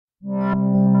Welcome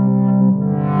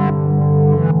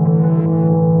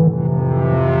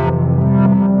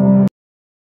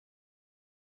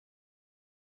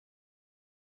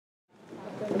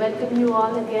you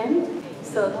all again.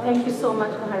 So thank you so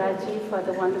much, Maharaji, for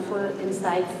the wonderful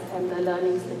insights and the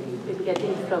learnings that you've been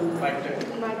getting from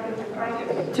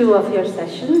two of your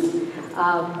sessions.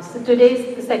 So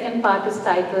today's the second part is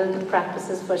titled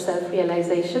Practices for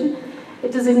Self-Realization.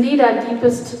 It is indeed our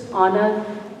deepest honor,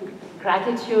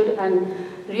 gratitude, and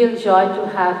real joy to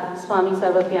have Swami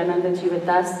Sarvapriyanandaji with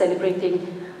us, celebrating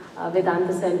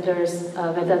Vedanta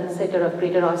Center of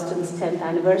Greater Austin's 10th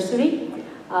anniversary.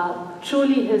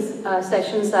 Truly his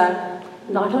sessions are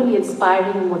not only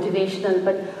inspiring and motivational,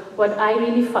 but what I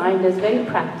really find is very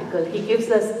practical. He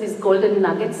gives us these golden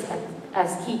nuggets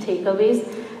as key takeaways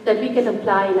that we can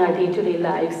apply in our day-to-day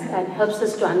lives and helps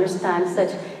us to understand such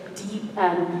deep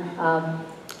and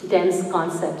dense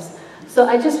concepts. So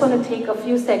I just want to take a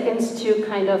few seconds to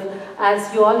kind of,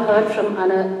 as you all heard from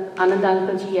Anand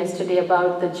Uncle-ji yesterday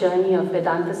about the journey of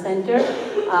Vedanta Center,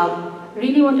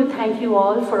 really want to thank you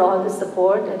all for all the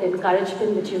support and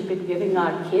encouragement that you've been giving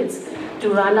our kids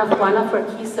to run one of our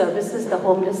key services, the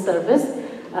homeless service.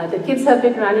 The kids have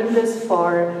been running this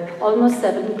for almost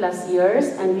 7+ years,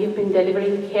 and we've been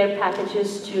delivering care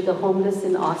packages to the homeless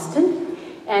in Austin.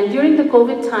 And during the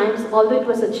COVID times, although it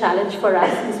was a challenge for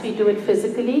us since we do it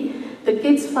physically, the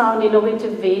kids found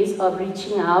innovative ways of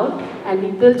reaching out, and we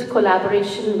built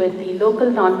collaboration with the local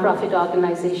non-profit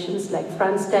organizations like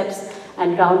Front Steps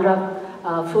and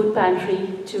Roundup Food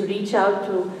Pantry to reach out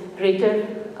to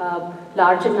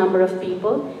larger number of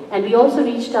people. And we also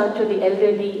reached out to the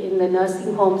elderly in the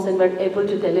nursing homes and were able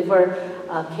to deliver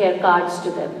care cards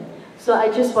to them. So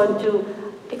I just want to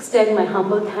extend my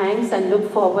humble thanks and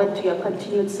look forward to your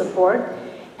continued support.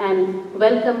 And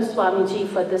welcome Swamiji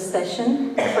for this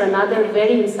session, for another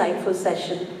very insightful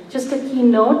session. Just a key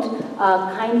note,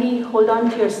 kindly hold on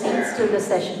to your seats till the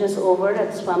session is over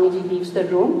and Swamiji leaves the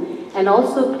room. And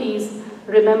also please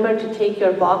remember to take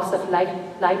your box of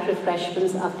light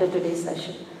refreshments after today's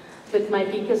session. With my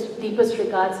deepest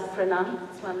regards, Pranam,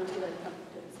 Swamiji, welcome.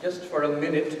 Just for a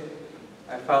minute,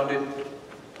 I found it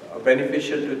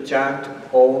beneficial to chant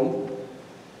Om.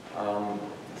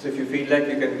 So if you feel like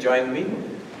you can join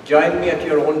me at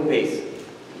your own pace.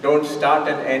 Don't start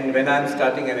and end when I'm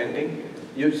starting and ending.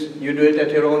 You do it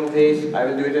at your own pace, I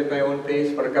will do it at my own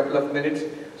pace for a couple of minutes.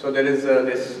 So there is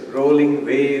this rolling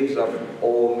waves of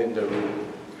Om in the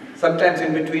room. Sometimes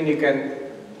in between you can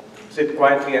sit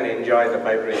quietly and enjoy the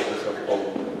vibrations of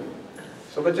Om.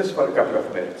 So but just for a couple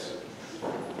of minutes.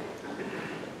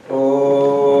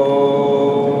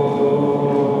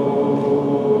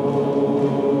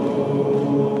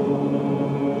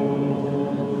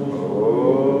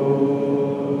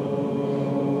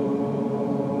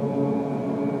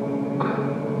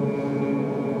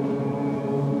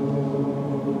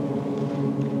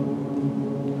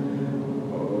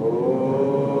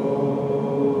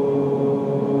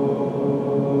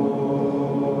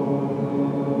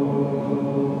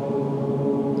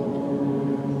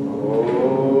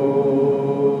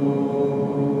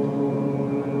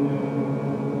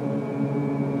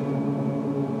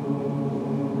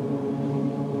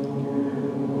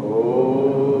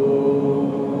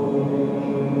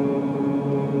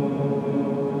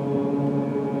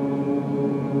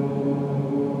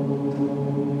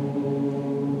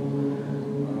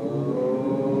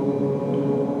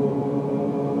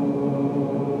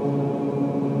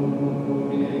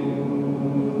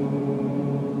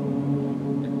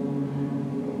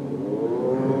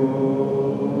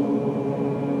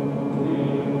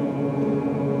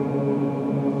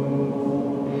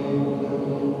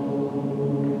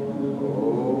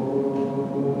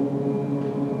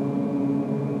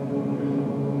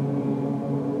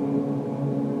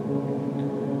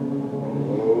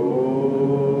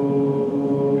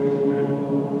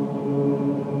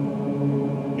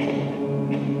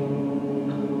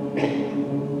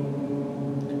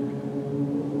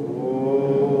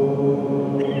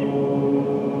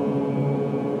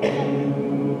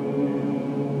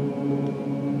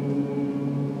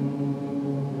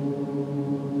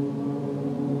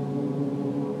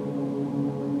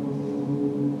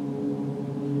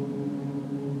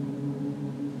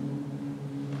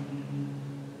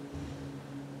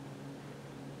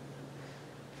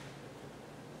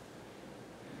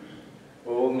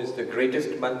 Is the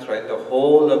greatest mantra in the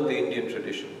whole of the Indian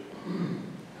tradition.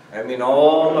 I mean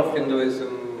all of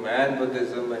Hinduism and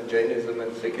Buddhism and Jainism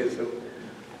and Sikhism,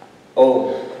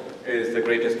 Om is the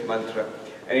greatest mantra.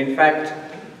 And in fact,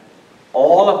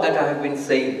 all of that I have been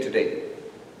saying today,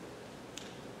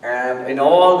 and in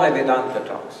all my Vedanta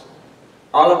talks,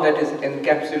 All of that is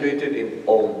encapsulated in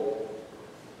Om.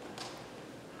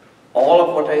 All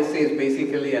of what I say is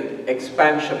basically an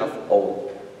expansion of Om.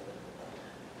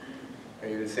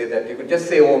 You will say that, you could just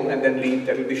say Om and then leave,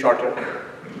 that will be shorter.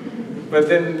 But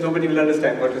then nobody will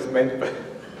understand what is meant by.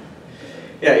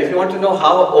 Yeah, if you want to know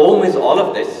how Om is all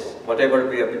of this, whatever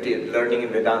we are learning in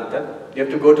Vedanta, you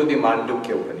have to go to the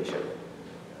Mandukya Upanishad.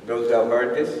 Those who have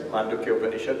heard this, Mandukya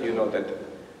Upanishad, you know that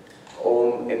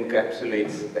Om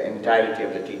encapsulates the entirety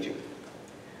of the teaching.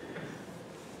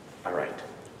 Alright.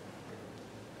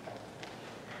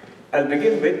 I'll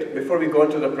begin with, before we go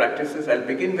into the practices, I'll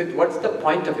begin with what's the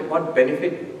point of it? What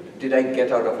benefit did I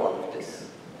get out of all of this?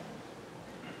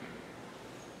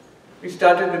 We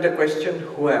started with the question,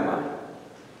 who am I?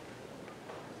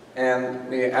 And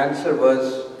the answer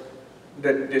was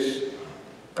that this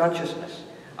consciousness.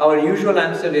 Our usual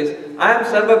answer is, I am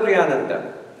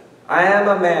Sarvapriyananda. I am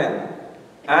a man.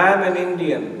 I am an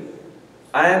Indian.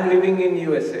 I am living in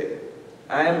USA.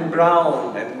 I am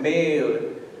brown and male.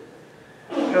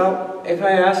 Now, if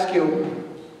I ask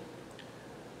you,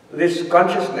 this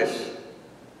consciousness,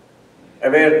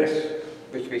 awareness,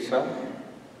 which we saw,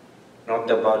 not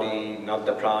the body, not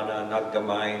the prana, not the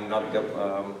mind, not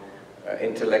the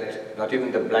intellect, not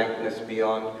even the blankness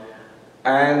beyond,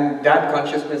 and that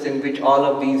consciousness in which all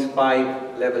of these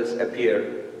 5 levels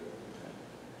appear.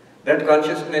 That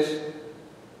consciousness,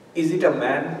 is it a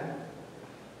man?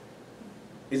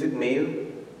 Is it male?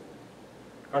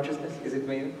 Consciousness, is it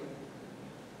male?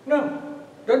 No,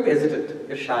 don't be hesitant,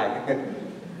 you're shy.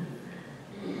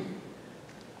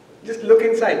 Just look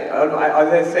inside.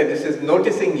 As I said, this is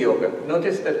noticing yoga.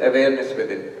 Notice that awareness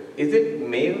within. Is it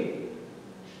male?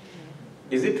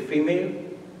 Is it female?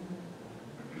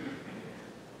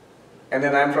 And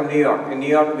then I'm from New York. In New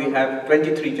York we have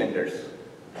 23 genders.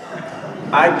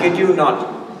 I kid you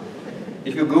not.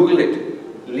 If you Google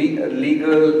it,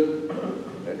 legal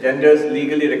genders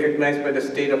legally recognized by the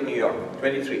state of New York,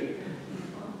 23.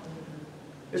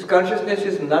 This consciousness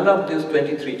is none of these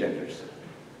 23 genders.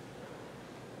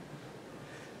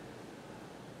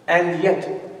 And yet,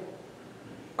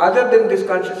 other than this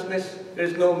consciousness, there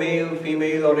is no male,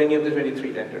 female, or any of the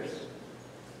 23 genders.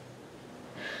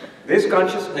 This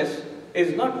consciousness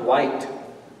is not white,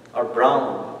 or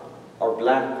brown, or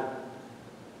black.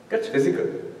 That's physical.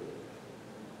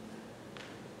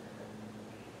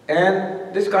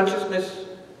 And this consciousness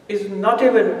is not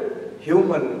even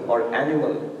human or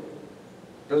animal.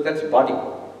 Because that's body.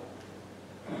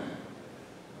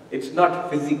 It's not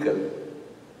physical.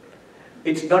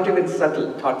 It's not even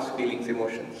subtle thoughts, feelings,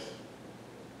 emotions.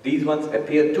 These ones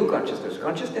appear to consciousness.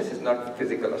 Consciousness is not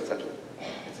physical or subtle.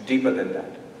 It's deeper than that.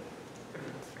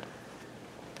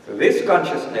 So this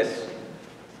consciousness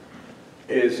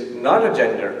is not a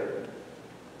gender.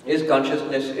 This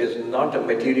consciousness is not a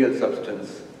material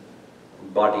substance,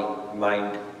 body,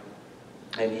 mind.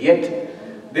 And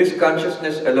yet, this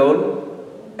consciousness alone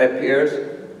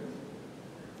appears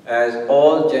as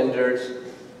all genders,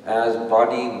 as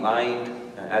body, mind,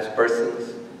 as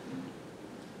persons.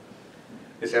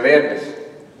 This awareness,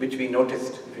 which we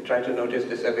noticed, if we try to notice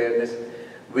this awareness,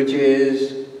 which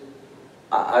is,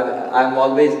 I'm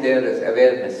always there as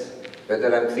awareness,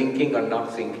 whether I'm thinking or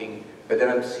not thinking, whether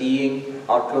I'm seeing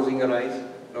or closing your eyes.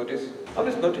 Notice,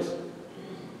 always notice.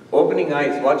 Opening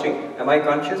eyes, watching, am I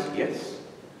conscious? Yes.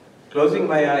 Closing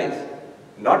my eyes,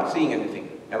 not seeing anything.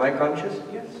 Am I conscious?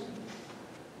 Yes.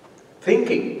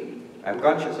 Thinking, I'm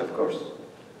conscious, of course.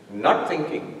 Not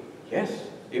thinking, yes,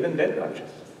 even then conscious.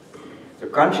 So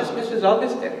consciousness is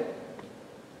always there.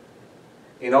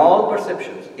 In all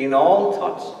perceptions, in all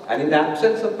thoughts, and in the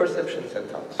absence of perceptions and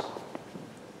thoughts.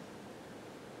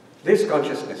 This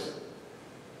consciousness,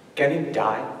 can it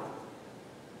die?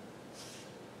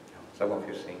 Some of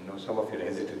you are saying no, some of you are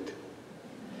hesitant.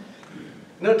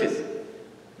 Notice,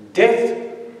 death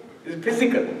is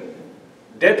physical.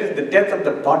 Death is the death of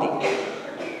the body.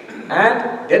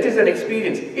 And death is an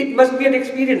experience. It must be an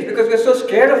experience because we are so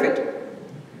scared of it.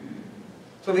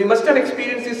 So we must have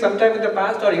experienced this sometime in the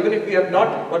past, or even if we have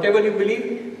not, whatever you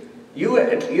believe, you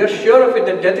are sure of it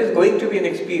that death is going to be an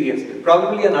experience,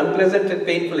 probably an unpleasant and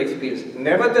painful experience,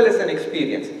 nevertheless an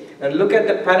experience. And look at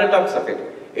the paradox of it.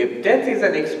 If death is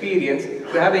an experience,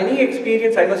 to have any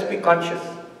experience I must be conscious.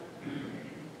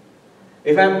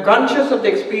 If I am conscious of the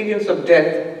experience of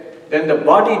death, then the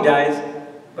body dies,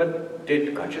 but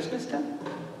did consciousness die?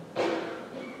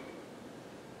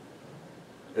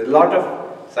 There's a lot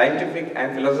of scientific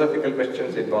and philosophical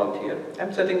questions involved here.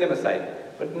 I'm setting them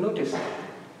aside. But notice,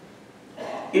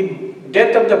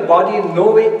 death of the body in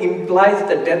no way implies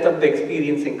the death of the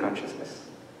experiencing consciousness.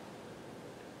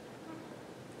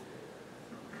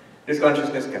 This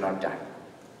consciousness cannot die.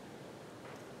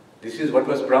 This is what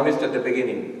was promised at the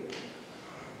beginning.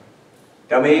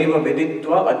 Tameva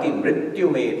viditva ati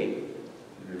mrityumeti.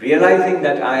 Realizing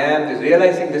that I am,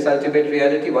 realizing this ultimate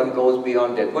reality, one goes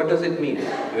beyond death. What does it mean?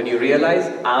 When you realize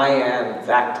I am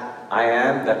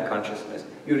that consciousness,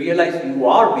 you realize you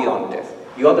are beyond death.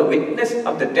 You are the witness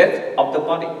of the death of the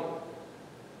body.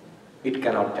 It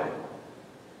cannot die.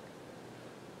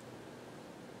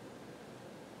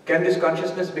 Can this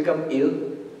consciousness become ill?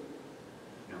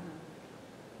 No.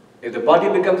 If the body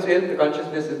becomes ill, the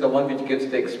consciousness is the one which gives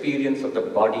the experience of the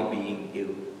body being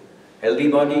ill. Healthy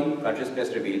body,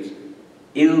 consciousness reveals.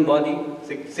 Ill body,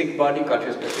 sick body,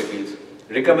 consciousness reveals.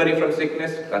 Recovery from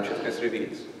sickness, consciousness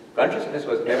reveals. Consciousness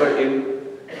was never ill.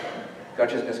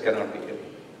 Consciousness cannot be ill.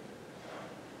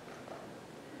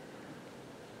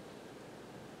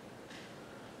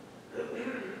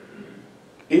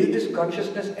 Is this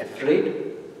consciousness afraid?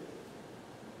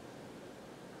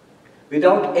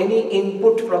 Without any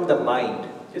input from the mind,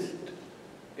 just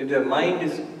if the mind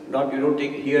is not, you don't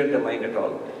hear the mind at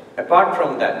all. Apart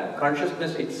from that,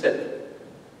 consciousness itself,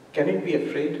 can it be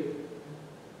afraid?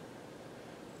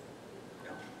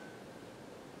 No.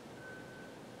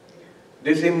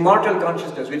 This immortal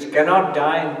consciousness which cannot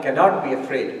die and cannot be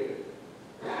afraid,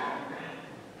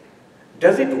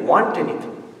 does it want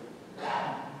anything?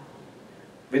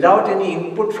 Without any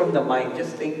input from the mind,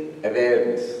 just think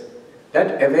awareness.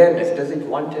 That awareness, does it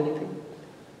want anything?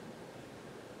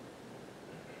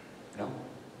 No.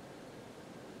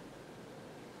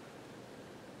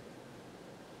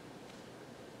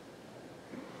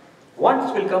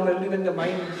 Wants will come only when the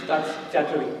mind starts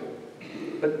chattering.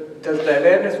 But does the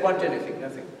awareness want anything?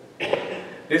 Nothing.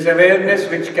 This awareness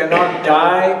which cannot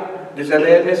die, this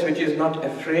awareness which is not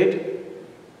afraid,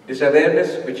 this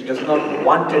awareness which does not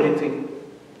want anything,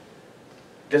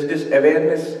 does this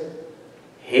awareness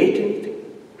hate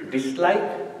anything,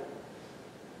 dislike,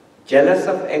 jealous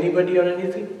of anybody or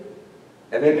anything?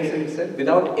 Awareness in itself,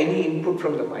 without any input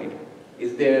from the mind.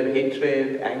 Is there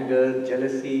hatred, anger,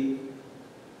 jealousy?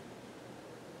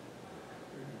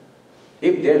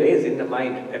 If there is in the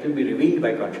mind, that will be revealed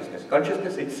by consciousness.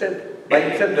 Consciousness itself, by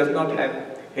itself, does not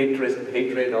have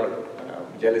hatred or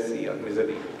jealousy or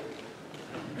misery.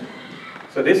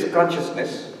 So this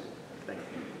consciousness,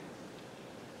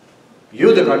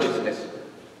 you the consciousness,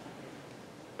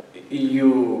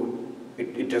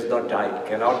 it does not die, it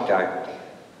cannot die.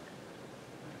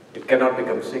 It cannot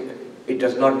become sick. It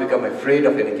does not become afraid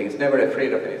of anything. It's never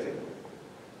afraid of anything.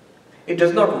 It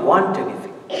does not want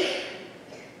anything.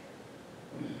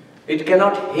 It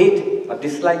cannot hate or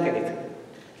dislike anything.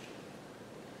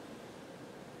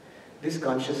 This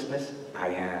consciousness, I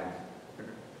am.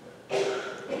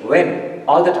 When?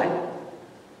 All the time.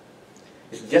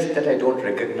 It's just that I don't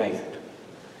recognize it.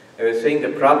 I was saying the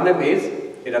problem is,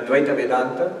 in Advaita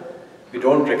Vedanta, we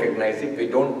don't recognize it, we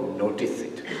don't notice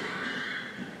it.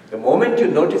 The moment you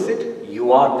notice it,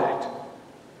 you are that.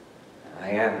 I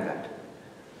am that.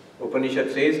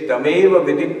 Upanishad says, Tameva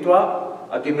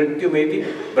viditva ati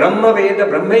mrityumeti brahma veda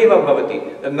brahmaiva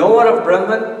bhavati. The knower of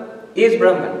Brahman is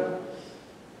Brahman.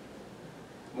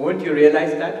 The moment you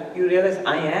realize that, you realize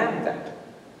I am that.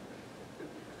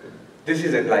 This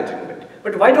is enlightenment.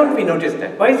 But why don't we notice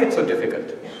that? Why is it so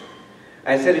difficult?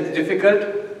 I said it's difficult.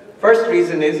 First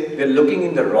reason is we're looking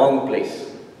in the wrong place.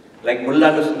 Like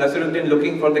Mullah Nasiruddin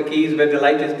looking for the keys where the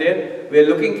light is there, we're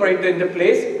looking for it in the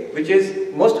place which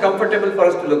is most comfortable for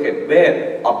us to look at.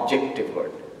 Where? Objective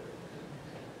world.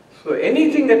 So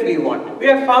anything that we want, we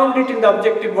have found it in the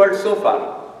objective world so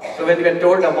far. So when we are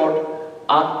told about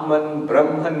Atman,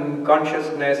 Brahman,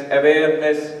 consciousness,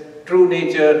 awareness, true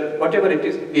nature, whatever it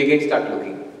is, we again start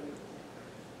looking.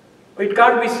 It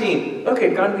can't be seen.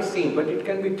 Okay, it can't be seen, but it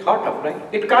can be thought of, right?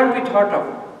 It can't be thought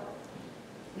of.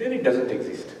 Then it doesn't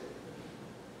exist.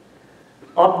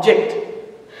 Object.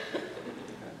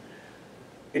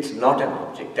 It's not an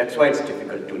object. That's why it's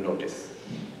difficult to notice.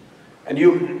 And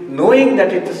you knowing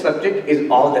that it's a subject is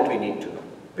all that we need to know.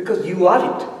 Because you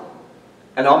are it.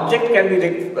 An object can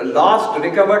be lost,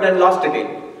 recovered and lost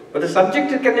again. But the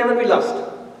subject can never be lost.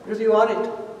 Because you are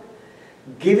it.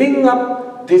 Giving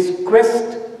up this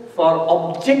quest for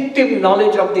objective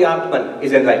knowledge of the Atman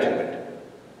is enlightenment.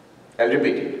 I'll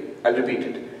repeat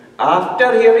it.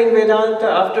 After hearing Vedanta,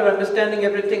 after understanding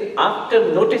everything,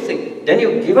 after noticing, then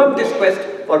you give up this quest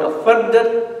for a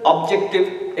further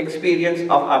objective experience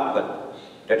of Atman.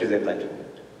 That is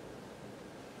enlightenment.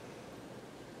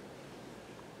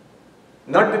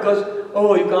 Not because,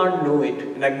 oh, you can't know it,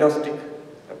 an agnostic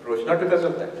approach, not because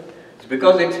of that. It's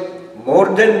because it's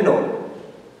more than known.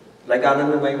 Like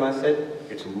Ananda Mahima said,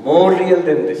 it's more real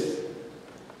than this.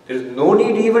 There is no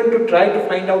need even to try to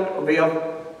find out a way of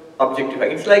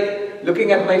objectifying. It's like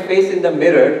looking at my face in the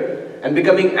mirror and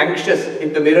becoming anxious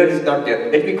if the mirror is not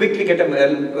there. Let me quickly get a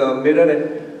mirror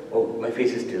and, oh, my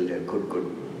face is still there, good, good.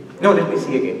 No, let me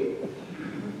see again.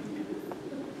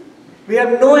 We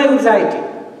have no anxiety.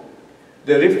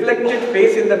 The reflected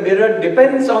face in the mirror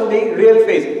depends on the real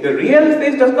face. The real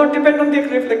face does not depend on the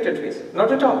reflected face,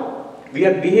 not at all. We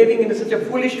are behaving in such a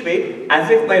foolish way as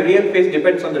if my real face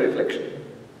depends on the reflection.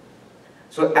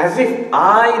 So as if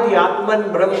I, the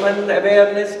Atman, Brahman, the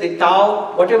awareness, the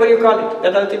Tao, whatever you call it,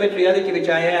 that ultimate reality which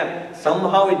I am,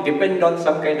 somehow it depends on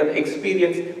some kind of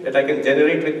experience that I can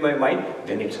generate with my mind,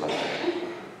 then it's ultimate.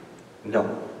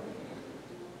 No.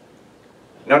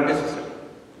 Not necessary.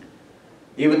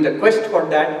 Even the quest for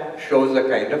that shows a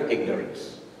kind of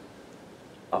ignorance,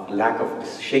 of lack of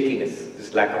this shakiness,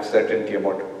 this lack of certainty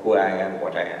about who I am,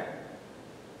 what I am.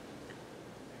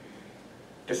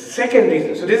 The second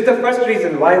reason, so this is the first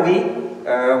reason why we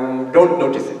don't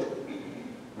notice it.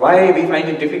 Why we find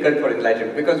it difficult for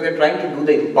enlightenment? Because we are trying to do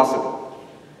the impossible.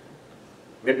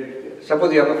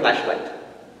 Suppose you have a flashlight.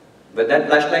 With that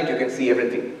flashlight you can see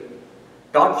everything.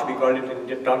 Torch, we call it in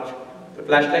India, torch. The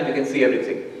flashlight you can see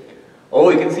everything. Oh,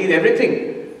 you can see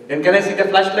everything. Then can I see the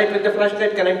flashlight with the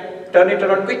flashlight? Can I turn it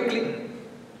around quickly?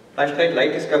 Flashlight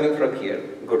light is coming from here.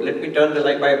 Good, let me turn the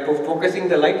light. By focusing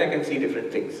the light I can see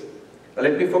different things. Now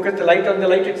let me focus the light on the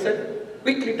light itself.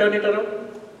 Quickly turn it around.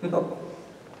 No.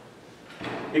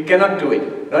 You cannot do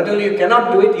it. Not only you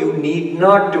cannot do it, you need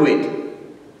not do it.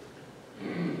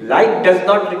 Light does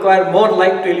not require more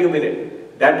light to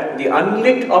illuminate. That the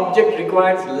unlit object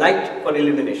requires light for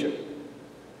illumination.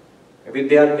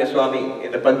 Vidyananda Swami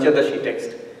in the Panchadashi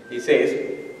text, he says,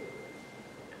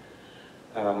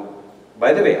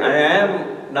 by the way, I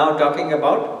am now talking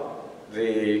about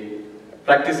the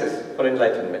practices for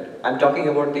enlightenment. I am talking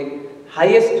about the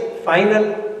highest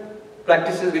final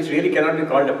practices which really cannot be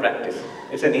called a practice.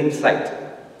 It's an insight.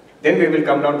 Then we will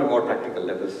come down to more practical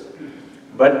levels.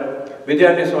 But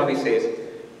Vidyananda Swami says,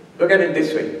 look at it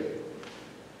this way.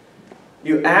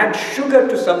 You add sugar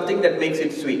to something that makes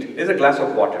it sweet. There's a glass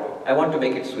of water. I want to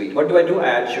make it sweet. What do? I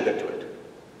add sugar to it.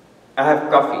 I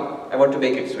have coffee. I want to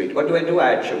make it sweet. What do?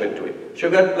 I add sugar to it.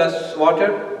 Sugar plus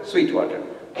water, sweet water.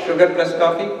 Sugar plus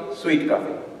coffee, sweet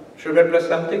coffee. Sugar plus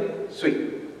something,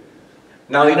 sweet.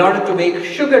 Now in order to make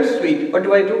sugar sweet, what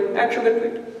do? Add sugar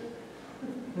to it.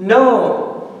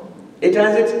 No. It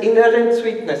has its inherent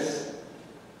sweetness.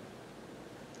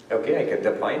 Okay, I get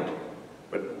the point.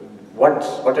 But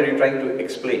what are you trying to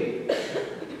explain?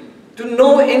 To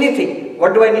know anything,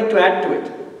 what do I need to add to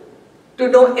it? To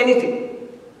know anything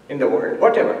in the world,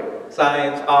 whatever.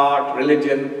 Science, art,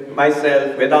 religion,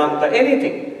 myself, Vedanta,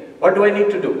 anything. What do I need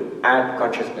to do? Add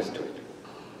consciousness to it.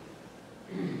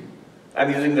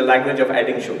 I'm using the language of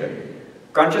adding sugar.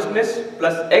 Consciousness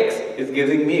plus X is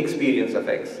giving me experience of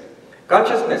X.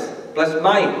 Consciousness plus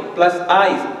mind plus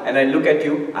eyes, and I look at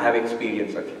you, I have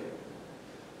experience of you.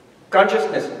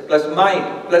 Consciousness plus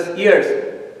mind plus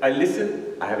ears, I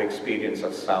listen, I have experience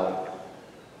of sound.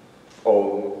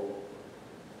 Oh.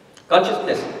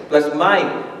 Consciousness plus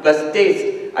mind plus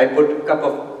taste, I put a cup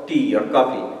of tea or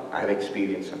coffee, I have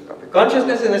experience of coffee.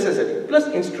 Consciousness is necessary, plus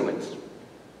instruments.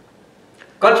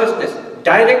 Consciousness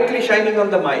directly shining on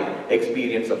the mind,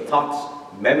 experience of thoughts,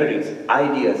 memories,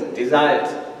 ideas, desires.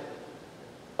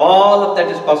 All of that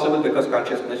is possible because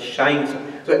consciousness shines.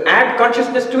 So add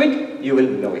consciousness to it, you will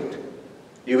know it.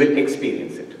 You will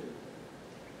experience it.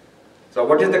 So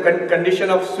what is the condition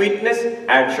of sweetness?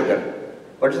 Add sugar.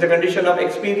 What is the condition of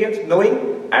experience?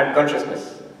 Knowing? Add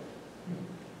consciousness.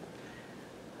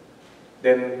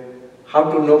 Then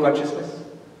how to know consciousness?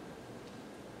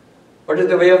 What is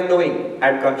the way of knowing?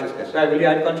 Add consciousness. Why will you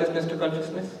add consciousness to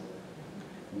consciousness?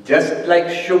 Just like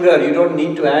sugar, you don't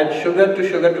need to add sugar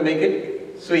to make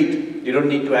it sweet. You don't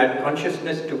need to add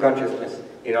consciousness to consciousness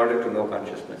in order to know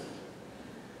consciousness.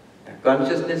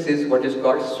 Consciousness is what is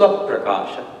called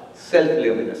swaprakasha,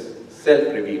 self-luminous,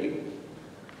 self-revealing.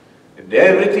 If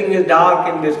everything is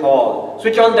dark in this hall,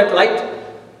 switch on that light,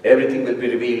 everything will be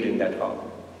revealed in that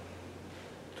hall.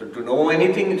 So to know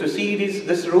anything, to see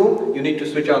this room, you need to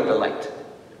switch on the light.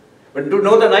 But to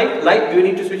know the light, do you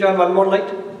need to switch on one more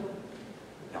light?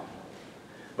 No.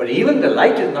 But even the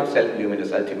light is not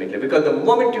self-luminous ultimately, because the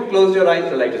moment you close your eyes,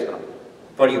 the light is gone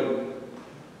for you.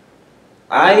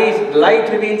 Eyes, light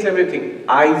reveals everything.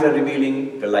 Eyes are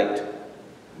revealing the light.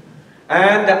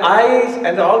 And the eyes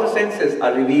and all the senses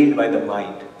are revealed by the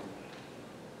mind.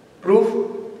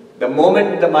 Proof, the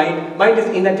moment the mind is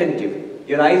inattentive.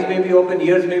 Your eyes may be open,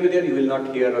 ears may be there, you will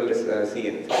not hear or see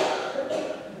anything.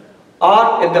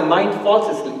 Or if the mind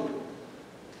falls asleep,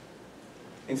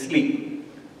 in sleep,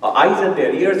 Our eyes are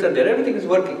there, ears are there, everything is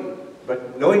working,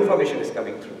 but no information is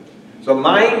coming through. So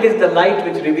mind is the light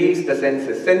which reveals the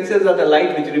senses. Senses are the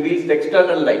light which reveals the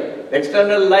external light. The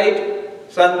external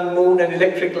light, sun, moon and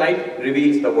electric light,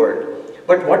 reveals the world.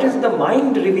 But what is the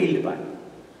mind revealed by?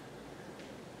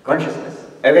 Consciousness,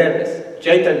 awareness,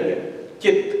 chaitanya,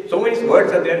 chit. So many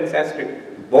words are there in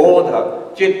Sanskrit.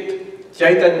 Bodha, chit,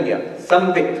 chaitanya,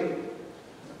 sambit.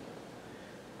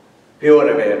 Pure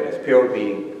awareness, pure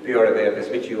being, pure awareness,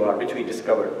 which you are, which we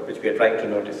discover, which we are trying to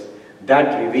notice.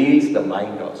 That reveals the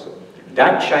mind also.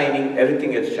 That shining,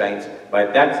 everything else shines. By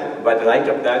the light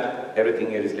of that,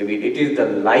 everything else is revealed. It is the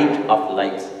light of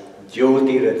lights.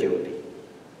 Jyotira Jyoti.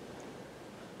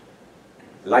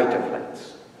 Light of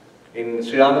lights. In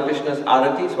Sri Ramakrishna's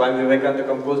Arati, Swami Vivekananda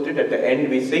composed it. At the end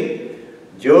we sing,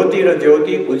 Jyotira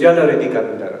Jyoti Ujala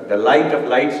Ridikandara. The light of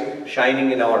lights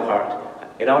shining in our heart.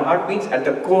 In our heart means at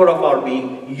the core of our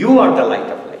being, you are the light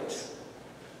of lights.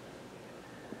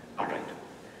 Alright.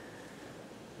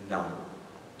 Now,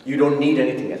 you don't need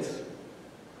anything else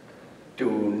to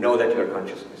know that you are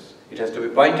consciousness. It has to be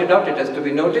pointed out, it has to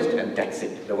be noticed, and that's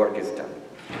it. The work is done.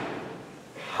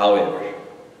 However,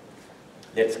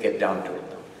 let's get down to it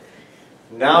now.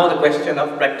 Now the question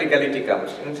of practicality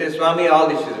comes. And say, Swami, all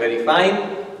this is very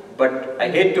fine, but I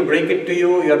hate to break it to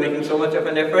you, you are making so much of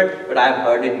an effort, but I have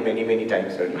heard it many, many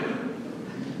times earlier.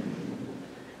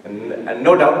 And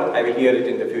no doubt I will hear it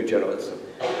in the future also.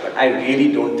 But I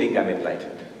really don't think I'm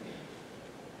enlightened.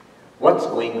 What's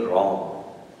going wrong?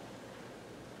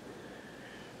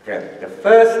 Well, the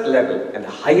first level and the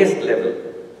highest level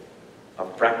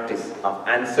of practice, of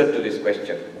answer to this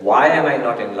question, why am I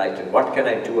not enlightened? What can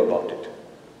I do about it?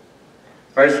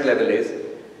 First level is,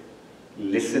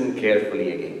 listen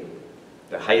carefully again.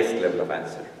 The highest level of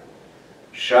answer.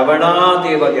 Shravanat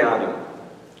eva jnanam.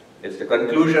 It's the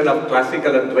conclusion of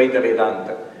classical Advaita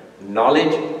Vedanta.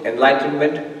 Knowledge,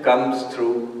 enlightenment comes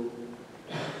through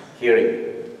hearing.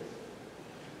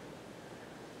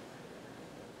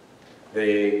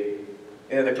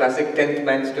 The classic 10th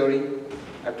man story,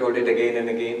 I've told it again and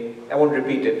again. I won't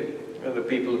repeat it. The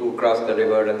people who crossed the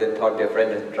river and they thought their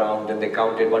friend had drowned and they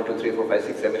counted 1, 2, 3, 4, 5,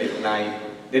 6, 7, 8, 9.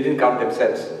 They didn't count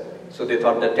themselves. So they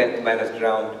thought the 10th man has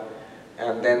drowned.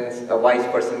 And then a wise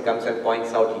person comes and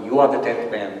points out, you are the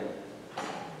 10th man.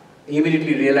 He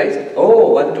immediately realized,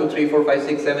 oh, 1, 2, 3, 4, 5,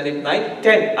 6, 7, 8, 9,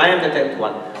 10. I am the 10th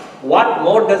one. What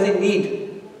more does he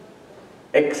need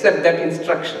except that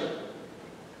instruction?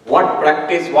 What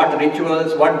practice, what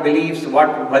rituals, what beliefs, what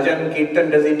bhajan, kirtan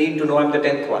does he need to know I'm the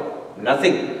 10th one?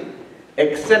 Nothing.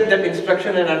 Except that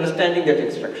instruction and understanding that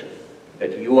instruction.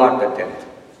 That you are the 10th.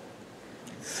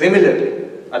 Similarly,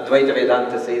 Advaita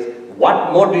Vedanta says,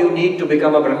 what more do you need to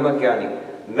become a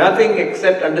Brahmagyani? Nothing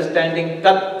except understanding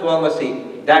Tat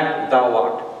Tvamasi, that thou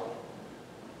art.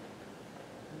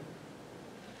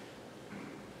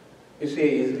 You say,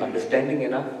 is understanding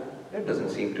enough? That doesn't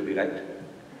seem to be right.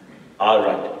 All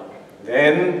right.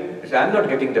 Then, I'm not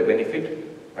getting the benefit.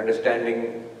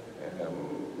 Understanding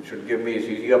should give me,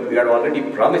 you are already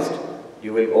promised,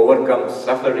 you will overcome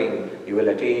suffering, you will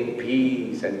attain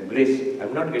peace and bliss.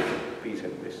 I'm not getting peace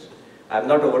and bliss. I have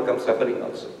not overcome suffering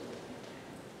also.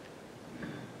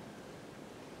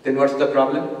 Then what's the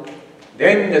problem?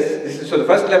 Then so the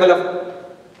first level of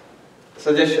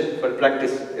suggestion for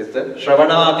practice is the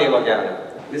Shravanat eva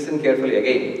jnana. Listen carefully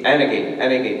again and again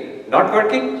and again. Not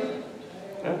working?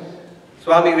 No?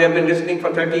 Swami, we have been listening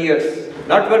for 30 years.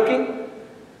 Not working?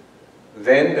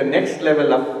 Then the next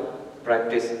level of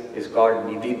practice is called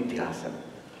Nididhyasana.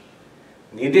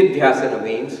 Nididhyasana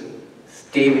means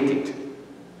stay with it.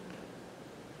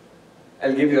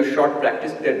 I'll give you a short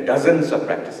practice. There are dozens of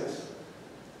practices.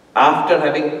 After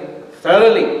having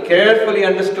thoroughly, carefully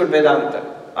understood Vedanta,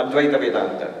 Advaita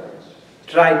Vedanta,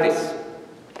 try this.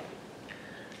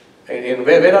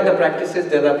 Where are the practices?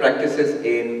 There are practices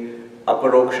in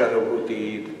Aparoksha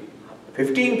Anubhuti.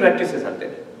 15 practices are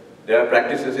there. There are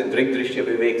practices in Drigdrishya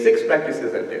Vivek. 6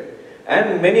 practices are there.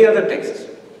 And many other texts.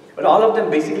 But all of them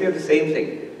basically are the same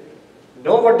thing.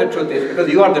 Know what the truth is,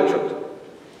 because you are the truth.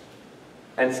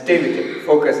 And stay with it.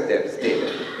 Focus there. Stay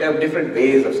there. There are different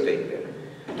ways of staying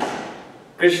there.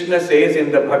 Krishna says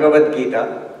in the Bhagavad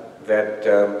Gita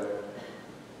that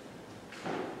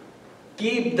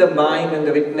keep the mind and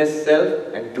the witness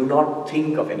self and do not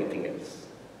think of anything else.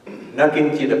 Na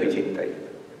kinchidapi chintai.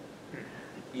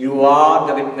 You are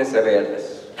the witness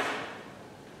awareness.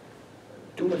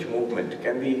 Too much movement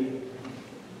can be.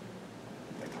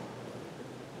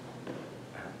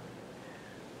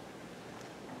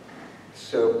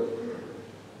 So,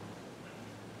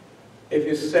 if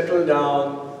you settle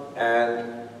down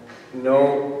and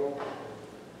know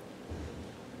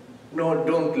No,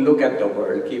 don't look at the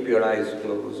world. Keep your eyes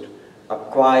closed. A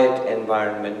quiet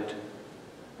environment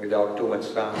without too much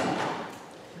sound.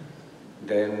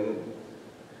 Then,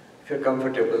 if you're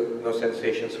comfortable, no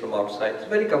sensations from outside. It's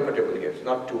very comfortable here. It's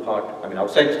not too hot. I mean,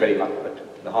 outside it's very hot,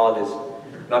 but the hall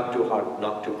is not too hot,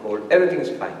 not too cold. Everything is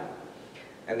fine.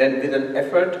 And then with an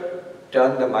effort,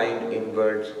 turn the mind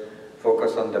inwards.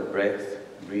 Focus on the breath,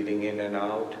 breathing in and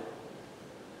out.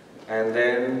 And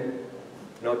then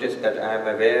notice that I am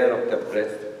aware of the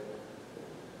breath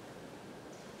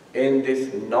in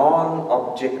this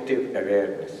non-objective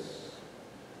awareness.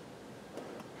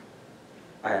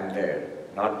 I am there,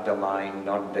 not the mind,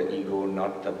 not the ego,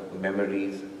 not the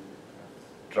memories.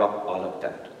 Drop all of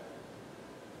that.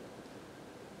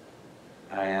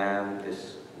 I am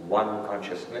this one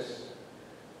consciousness.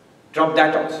 Drop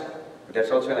that also.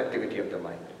 That's also an activity of the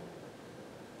mind.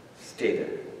 Stay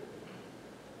there.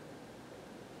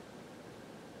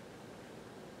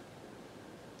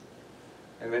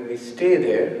 And when we stay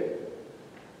there,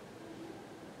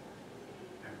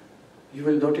 you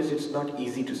will notice it's not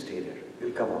easy to stay there.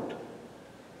 You'll come out.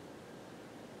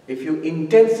 If you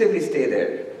intensively stay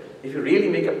there, if you really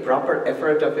make a proper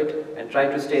effort of it and try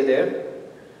to stay there,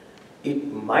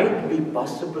 it might be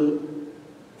possible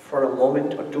for a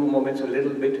moment or 2 moments, a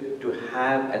little bit, to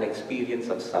have an experience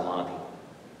of samadhi.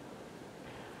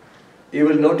 You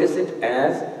will notice it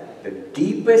as the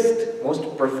deepest,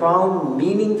 most profound,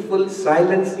 meaningful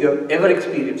silence you have ever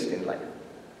experienced in life.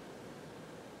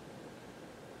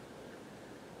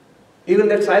 Even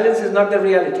that silence is not the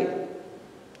reality.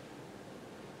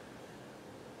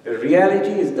 The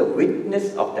reality is the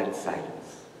witness of that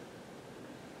silence.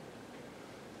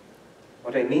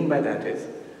 What I mean by that is,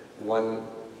 one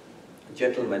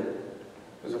gentleman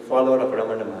was a follower of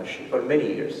Ramana Maharshi for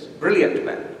many years, brilliant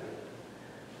man.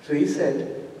 So he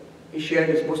said, he shared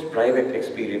his most private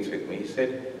experience with me. He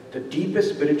said, the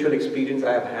deepest spiritual experience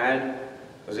I have had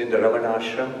was in the Ramana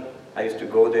ashram. I used to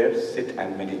go there, sit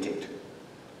and meditate.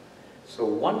 So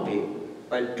one day,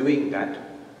 while doing that,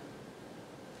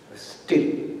 I was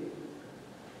still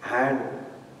and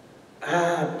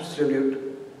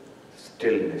absolute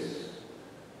stillness.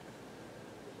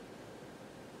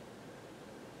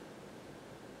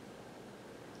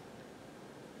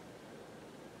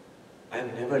 I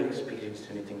have never experienced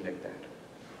anything like that.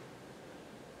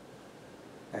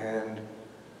 And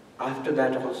after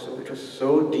that also, it was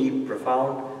so deep,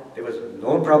 profound, there was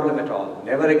no problem at all.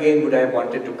 Never again would I have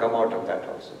wanted to come out of that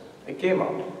also. I came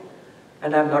out,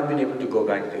 and I have not been able to go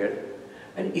back there.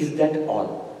 And is that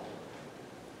all?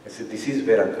 I said, this is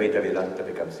where Advaita Vedanta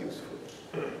becomes useful.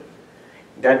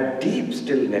 That deep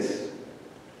stillness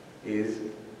is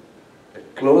the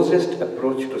closest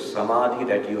approach to samadhi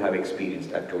that you have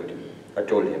experienced, I told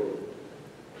him.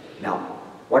 Now,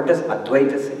 what does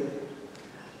Advaita say?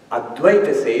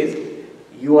 Advaita says,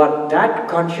 you are that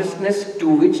consciousness to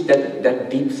which that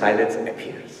deep silence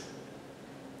appears.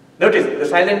 Notice, the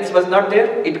silence was not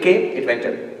there, it came, it went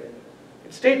away.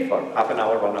 It stayed for half an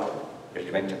hour, 1 hour,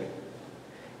 it went away.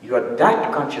 You are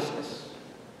that consciousness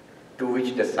to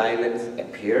which the silence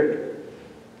appeared,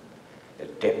 the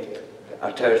depth, the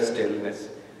utter stillness,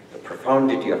 the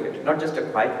profundity of it, not just a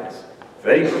quietness,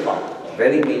 very profound,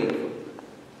 very meaningful.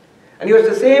 And you are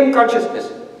the same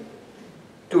consciousness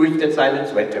to which that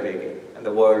silence went away again, and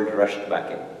the world rushed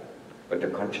back in. But the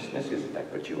consciousness is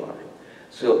that which you are.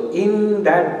 So in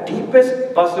that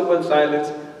deepest possible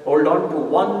silence, hold on to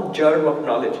one germ of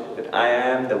knowledge that I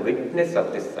am the witness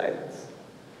of this silence.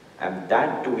 I am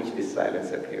that to which this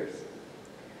silence appears.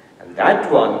 And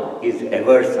that one is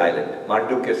ever silent.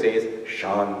 Mandukya says,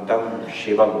 Shantam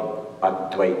Shivam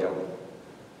Advaitam.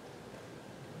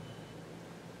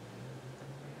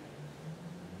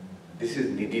 This is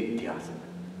Nididhyasana.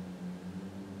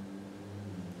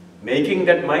 Making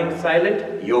that mind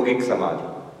silent, yogic samadhi.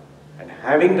 And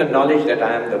having the knowledge that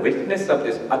I am the witness of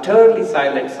this utterly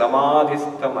silent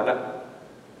samadhistha mana,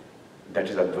 that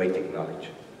is Advaitic knowledge.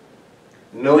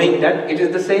 Knowing that it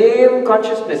is the same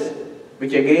consciousness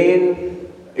which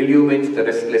again illumines the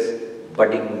restless,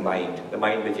 budding mind, the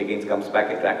mind which again comes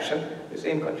back into action, the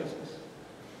same consciousness.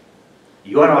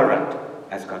 You are all right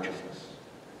as consciousness.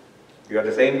 You are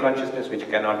the same consciousness which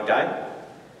cannot die,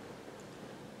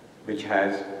 which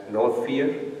has no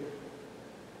fear,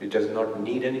 it does not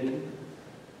need anything,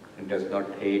 and does not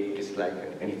hate, dislike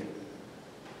anything.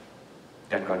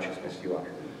 That consciousness you are.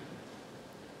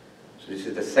 So this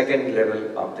is the second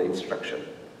level of the instruction.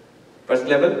 First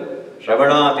level,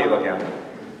 Shravanateva Jnana.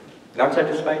 Not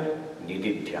satisfied?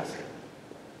 Nididhyasana.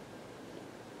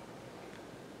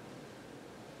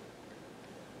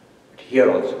 Here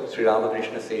also, Sri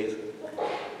Ramakrishna says,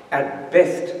 at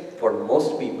best, for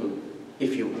most people,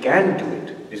 If you can do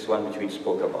it, this one which we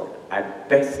spoke about, at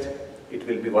best, it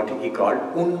will be what he called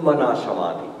Unmana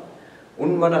Samadhi.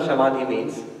 Unmana Samadhi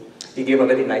means, he gave a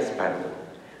very nice parable.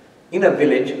 In a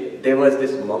village, there was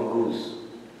this mongoose,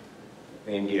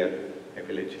 in India, a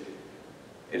village.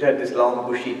 It had this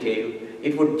long bushy tail.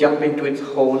 It would jump into its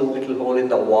little hole in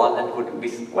the wall and would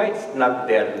be quite snug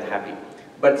there and happy.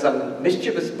 But some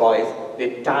mischievous boys,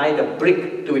 they tied a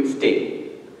brick to its tail.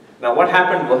 Now what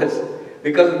happened was,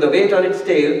 because of the weight on its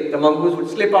tail, the mongoose would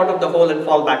slip out of the hole and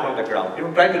fall back on the ground. It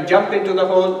would try to jump into the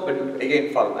hole, but it would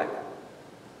again fall back.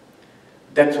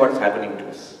 That's what's happening to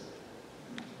us.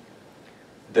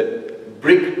 The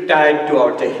brick tied to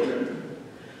our tail.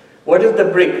 What is the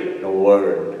brick? The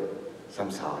world,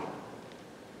 samsara.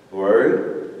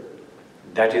 World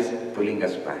that is pulling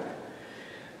us back.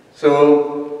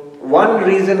 So, one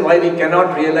reason why we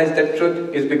cannot realize that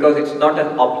truth is because it's not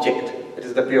an object, it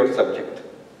is the pure subject.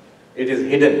 It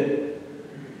is hidden.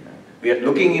 We are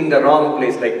looking in the wrong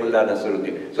place like Mullah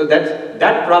Nasruddin. So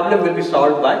that problem will be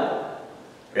solved by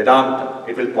Vedanta.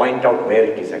 It will point out where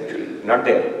it is actually, not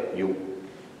there, you.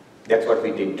 That's what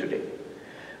we did today.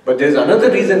 But there is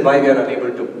another reason why we are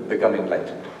unable to become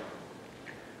enlightened.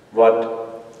 What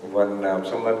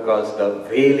someone calls the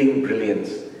veiling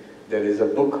brilliance. There is a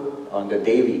book on the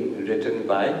Devi written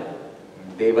by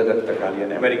Devadatta Kali,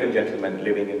 an American gentleman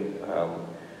living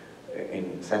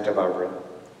in Santa Barbara.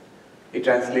 He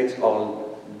translates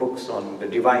all books on the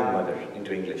Divine Mother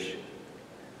into English.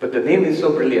 But the name is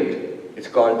so brilliant. It's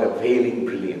called the veiling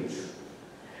brilliance.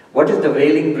 What is the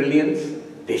veiling brilliance?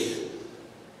 This.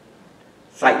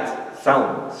 Sight,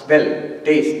 sound, smell,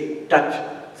 taste, touch,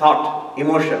 thought,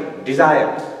 emotion,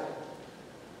 desire,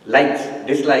 likes,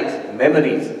 dislikes,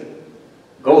 memories,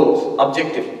 goals,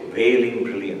 objective, veiling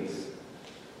brilliance.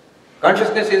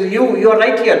 Consciousness is you are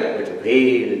right here, but it's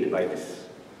veiled by this.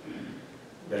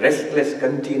 The restless,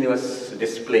 continuous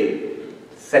display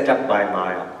set up by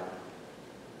Maya.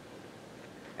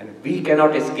 And we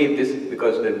cannot escape this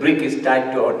because the brick is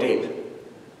tied to our tail.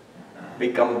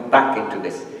 We come back into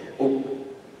this.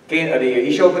 The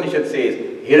Ishopanishad says,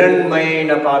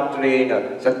 Hiranmayena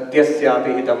Part-3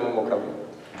 Satyasyapi Hitam Mukham.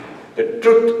 The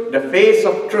truth, the face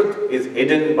of truth is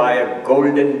hidden by a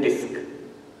golden disc.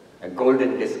 A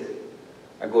golden disc.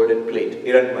 A golden plate.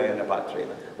 Hiranmayena Part-3.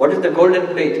 What is the golden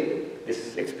plate?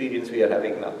 This experience we are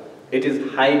having now. It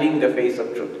is hiding the face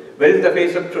of truth. Where is the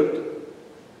face of truth?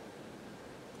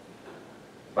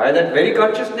 By that very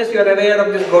consciousness you are aware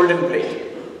of this golden plate.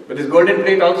 But this golden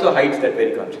plate also hides that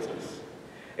very consciousness.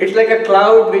 It's like a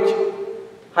cloud which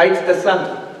hides the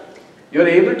sun. You are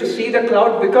able to see the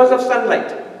cloud because of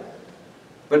sunlight.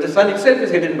 But the sun itself is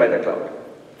hidden by the cloud.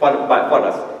 For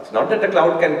us. It's not that the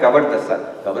cloud can cover the sun.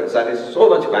 The sun is so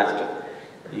much vaster.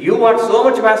 You are so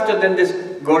much vaster than this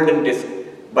golden disc.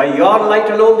 By your light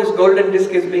alone, this golden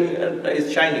disc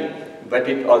is shining. But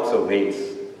it also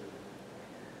veils.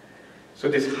 So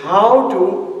this how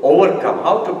to overcome,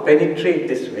 how to penetrate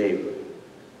this veil.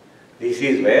 This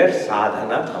is where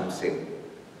sadhana comes in.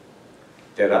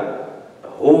 There are a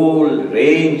whole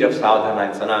range of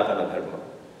sadhana in Sanatana Dharma.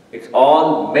 It's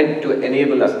all meant to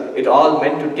enable us. It's all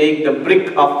meant to take the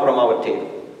brick off from our tail.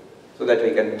 So that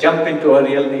we can jump into our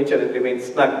real nature and remain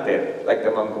snug there, like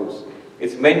the mongoose.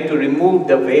 It's meant to remove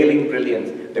the veiling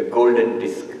brilliance, the golden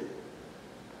disc.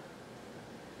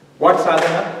 What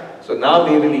sadhana? So now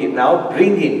we will now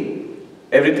bring in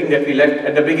everything that we left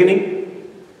at the beginning.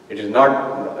 It is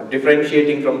not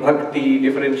differentiating from bhakti,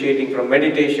 differentiating from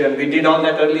meditation. We did all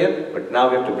that earlier, but now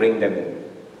we have to bring them in.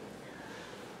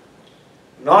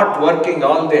 Not working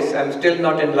all this, I am still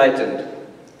not enlightened.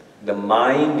 The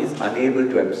mind is unable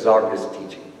to absorb this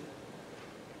teaching.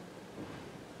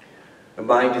 The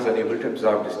mind is unable to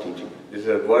absorb this teaching. This is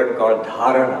a word called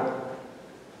dharana.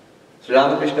 Sri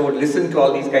Ramakrishna would listen to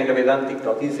all these kind of Vedantic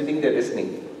thoughts. He's sitting there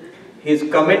listening. His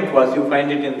comment was, you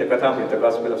find it in the Kathamrita, the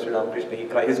Gospel of Sri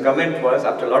Ramakrishna, his comment was,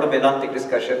 after a lot of Vedantic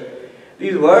discussion,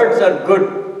 these words are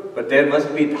good, but there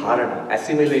must be dharana,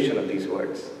 assimilation of these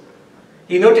words.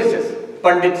 He notices,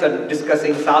 Pandits are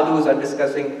discussing, sadhus are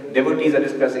discussing, devotees are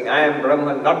discussing, I am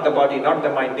Brahman, not the body, not the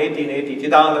mind, neti neti,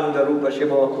 chidananda rupa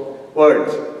shivo,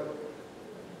 words.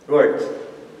 Words.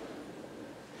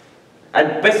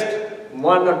 At best,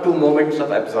 1 or 2 moments of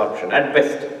absorption, at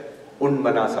best,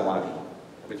 unmana samadhi,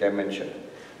 which I mentioned.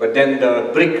 But then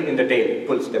the brick in the tail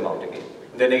pulls them out again.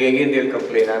 Then again they'll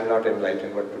complain, I am not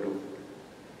enlightened, what to do?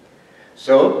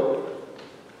 So,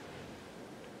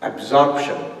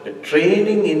 absorption, the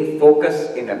training in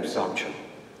focus in absorption.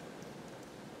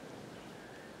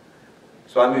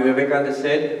 Swami Vivekananda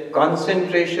said,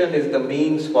 concentration is the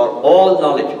means for all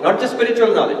knowledge, not just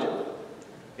spiritual knowledge.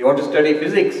 You want to study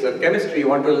physics or chemistry, you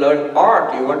want to learn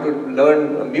art, you want to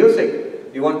learn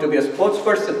music, you want to be a sports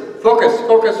person. Focus,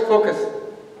 focus, focus.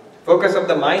 Focus of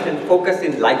the mind and focus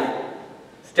in life.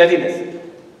 Steadiness.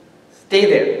 Stay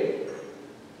there.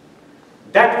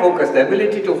 That focus, the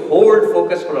ability to hold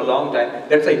focus for a long time,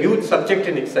 that's a huge subject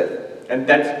in itself. And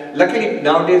that's, luckily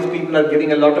nowadays people are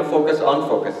giving a lot of focus on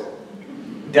focus.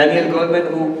 Daniel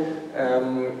Goleman,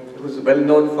 who's well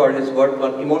known for his work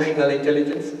on emotional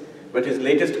intelligence, but his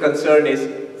latest concern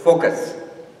is focus.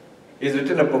 He's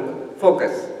written a book,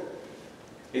 Focus.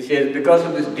 He says because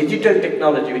of this digital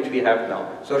technology which we have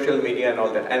now, social media and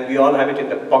all that, and we all have it in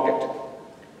the pocket,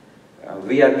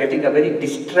 we are getting a very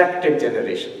distracted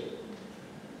generation.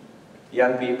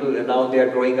 Young people, now they are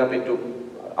growing up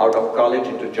out of college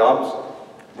into jobs.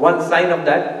 One sign of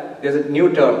that, there's a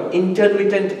new term,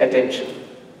 intermittent attention.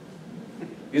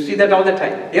 You see that all the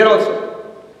time, here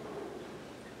also.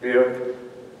 We have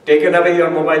taken away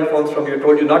your mobile phones from you,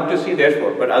 told you not to see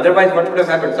therefore, but otherwise what would have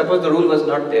happened? Suppose the rule was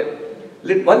not there.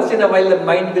 Once in a while the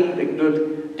mind will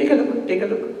take a look, take a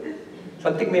look.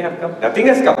 Something may have come, nothing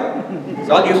has come. It's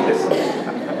all useless.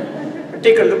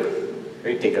 Take a look,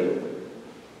 we take a look.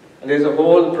 And there's a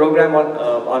whole program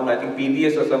on I think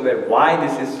PBS or somewhere, why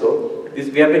this is so.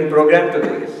 We have been programmed to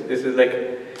do this. This is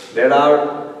like, there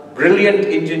are brilliant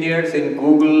engineers in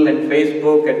Google and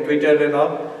Facebook and Twitter and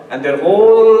all, and their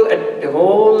whole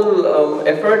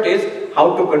effort is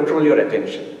how to control your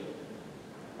attention.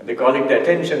 They call it the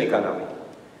attention economy.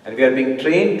 And we are being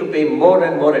trained to pay more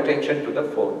and more attention to the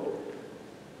phone.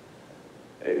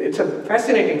 It's a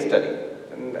fascinating study.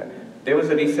 And there was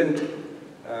a recent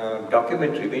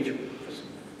documentary which was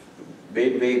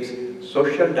Wade's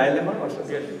Social Dilemma or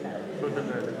something. Yes.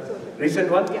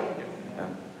 Recent one? Yeah.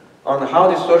 On how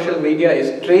the social media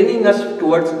is training us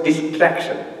towards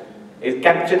distraction, is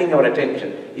capturing our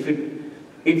attention.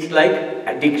 It's like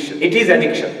addiction. It is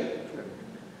addiction.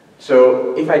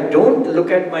 So if I don't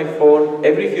look at my phone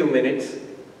every few minutes,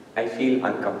 I feel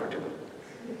uncomfortable.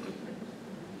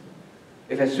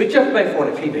 If I switch off my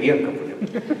phone, I feel very uncomfortable.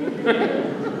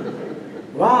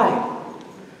 Why?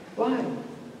 Why?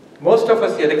 Most of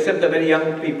us here, except the very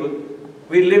young people,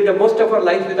 we lived most of our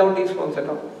lives without these phones at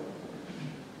all.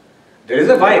 There is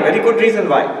a why, very good reason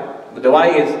why. But the why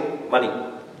is money.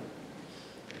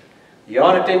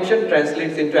 Your attention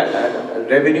translates into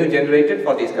revenue generated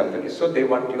for these companies, so they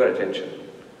want your attention.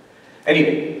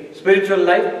 Anyway, spiritual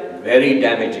life, very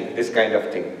damaging, this kind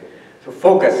of thing. So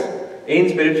focus. In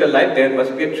spiritual life, there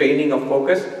must be a training of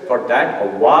focus. For that,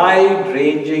 a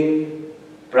wide-ranging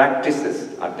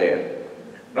practices are there.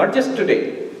 Not just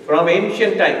today. From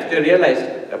ancient times, they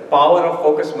realized the power of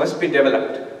focus must be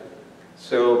developed.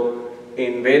 So,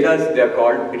 in Vedas,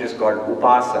 it is called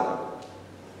upasana.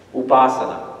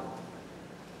 Upasana.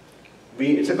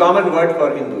 It's a common word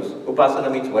for Hindus.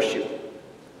 Upasana means worship.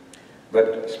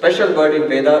 But special word in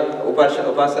Veda,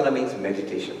 upasana means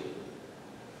meditation.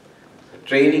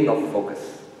 Training of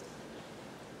focus.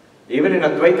 Even in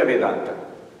Advaita Vedanta,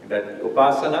 that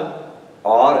upasana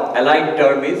or allied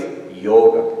term is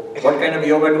yoga. What kind of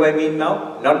yoga do I mean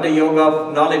now? Not the yoga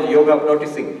of knowledge, yoga of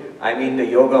noticing. I mean the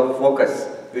yoga of focus,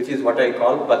 which is what I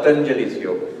call Patanjali's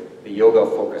yoga, the yoga of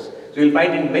focus. So you'll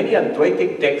find in many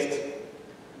Advaitic texts,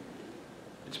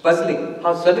 it's puzzling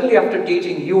how suddenly after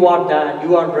teaching you are that,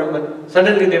 you are Brahman,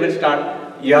 suddenly they will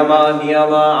start yama,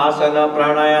 niyama, asana,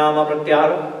 pranayama,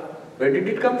 pratyahara. Where did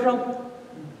it come from?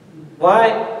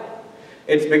 Why?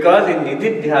 It's because in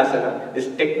nididhyasana, this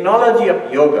technology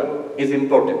of yoga is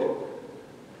important.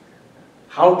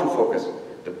 How to focus?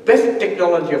 The best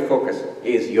technology of focus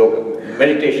is yoga,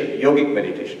 meditation, yogic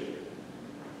meditation.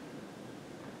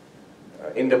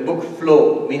 In the book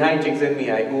Flow, Mihai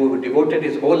Csikszentmihalyi, who devoted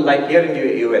his whole life here in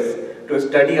the US to a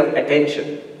study of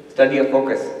attention, study of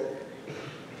focus.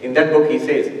 In that book he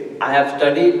says, I have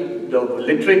studied the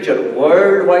literature,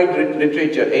 worldwide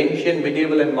literature, ancient,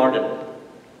 medieval and modern,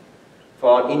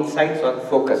 for insights on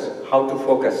focus, how to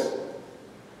focus.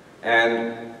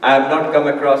 And I have not come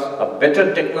across a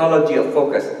better technology of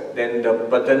focus than the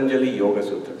Patanjali Yoga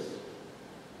Sutras.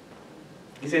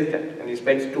 He says that, and he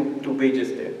spends two pages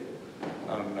there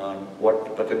on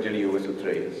what Patanjali Yoga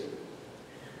Sutra is.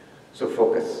 So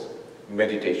focus,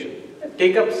 meditation.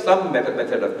 Take up some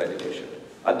method of meditation.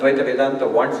 Advaita Vedanta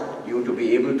wants you to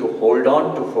be able to hold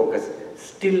on to focus,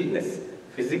 stillness,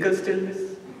 physical stillness,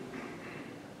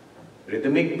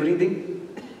 rhythmic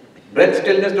breathing, breath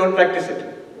stillness, don't practice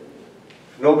it.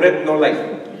 No breath, no life.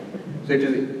 So it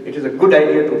is a good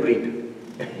idea to breathe.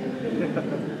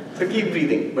 So keep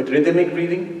breathing, but rhythmic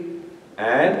breathing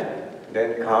and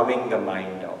then calming the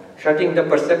mind down, shutting the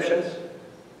perceptions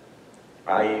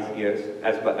eyes, ears,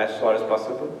 as far as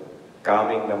possible,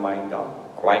 calming the mind down,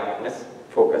 quietness,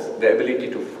 focus, the ability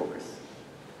to focus.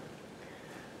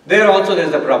 There also there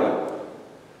is a problem.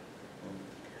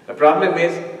 The problem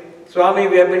is, Swami,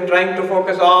 we have been trying to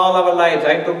focus all our lives.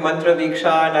 I took mantra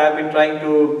diksha and I have been trying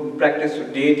to practice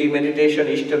deity meditation,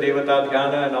 Ishta Devata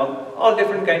Dhyana and all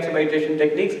different kinds of meditation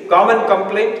techniques. Common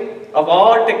complaint of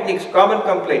all techniques, common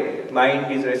complaint,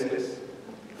 mind is restless.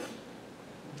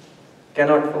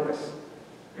 Cannot focus.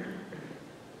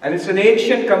 And it's an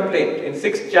ancient complaint. In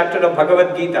 6th chapter of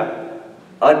Bhagavad Gita,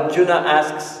 Arjuna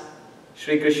asks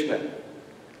Sri Krishna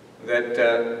that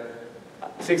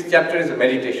 6th chapter is a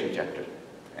meditation chapter.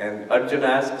 And Arjuna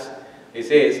asks, he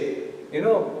says, you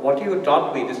know, what you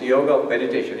taught me, this yoga of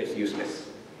meditation, it's useless.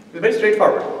 It's very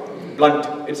straightforward,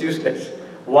 blunt, it's useless.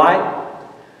 Why?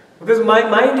 Because my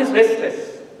mind is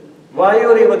restless.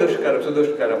 Vayureva dushkaram,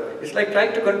 sudushkaram. It's like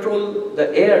trying to control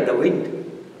the air, the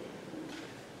wind.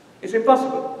 It's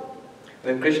impossible.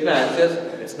 Then Krishna answers,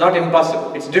 it's not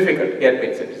impossible, it's difficult. He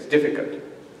admits it, it's difficult.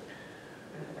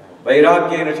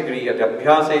 Vairagyena cha grihate,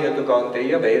 abhyasena tu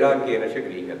kaunteya, vairagyena cha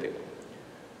grihate.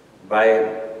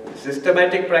 By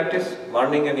systematic practice,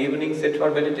 morning and evening sit for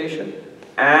meditation,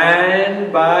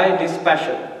 and by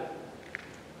dispassion,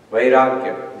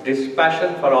 vairagya,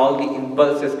 dispassion for all the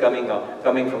impulses coming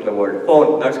from the world.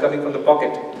 Phone, now it's coming from the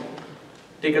pocket.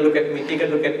 Take a look at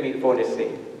me, phone is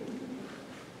saying.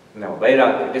 No,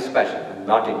 vairagya, dispassion, I'm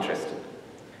not interested.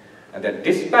 And that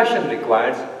dispassion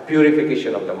requires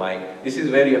purification of the mind. This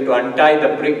is where you have to untie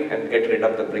the brick and get rid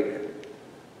of the brick.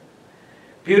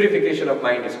 Purification of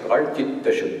mind is called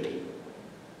Chitta Shuddhi.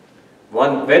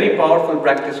 One very powerful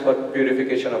practice for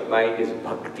purification of mind is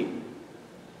bhakti,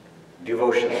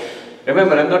 devotion.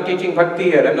 Remember, I'm not teaching bhakti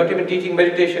here, I'm not even teaching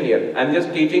meditation here. I'm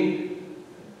just teaching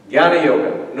jnana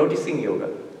yoga, noticing yoga.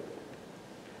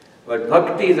 But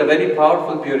bhakti is a very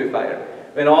powerful purifier.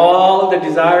 When all the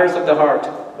desires of the heart,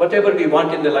 whatever we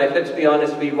want in the life, let's be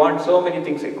honest, we want so many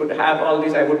things. I could have all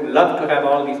these, I would love to have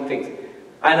all these things.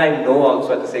 And I know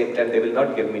also at the same time they will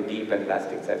not give me deep and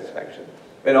lasting satisfaction.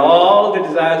 When all the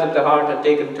desires of the heart are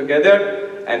taken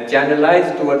together and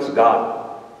channelized towards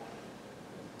God,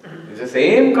 it's the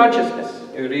same consciousness.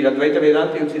 You read Advaita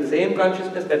Vedanta, you see the same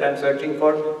consciousness that I'm searching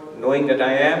for, knowing that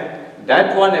I am.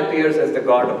 That one appears as the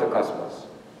God of the cosmos.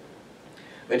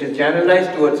 When it is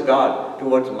channelized towards God,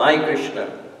 towards my Krishna,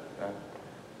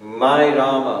 my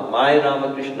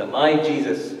Rama Krishna, my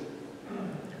Jesus.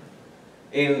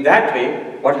 In that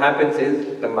way, what happens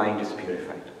is the mind is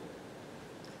purified.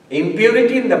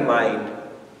 Impurity in the mind,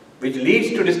 which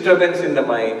leads to disturbance in the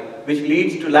mind, which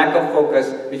leads to lack of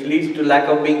focus, which leads to lack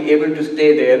of being able to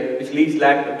stay there, which leads to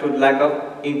lack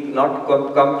of not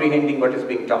comprehending what is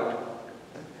being taught.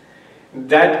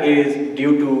 That is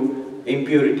due to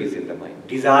impurities in the mind,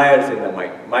 desires in the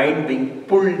mind being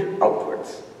pulled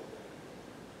outwards.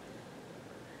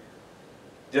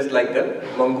 Just like the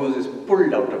mongoose is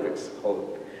pulled out of its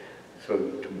hole. So,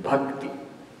 bhakti.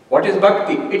 What is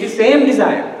bhakti? It is same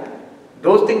desire.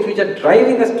 Those things which are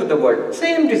driving us to the world,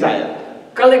 same desire,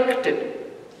 collected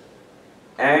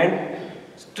and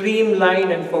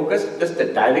streamlined and focused, just the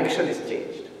direction is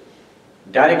changed.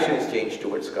 Direction is changed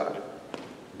towards God.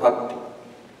 Bhakti.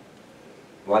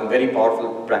 One very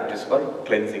powerful practice for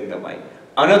cleansing the mind.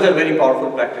 Another very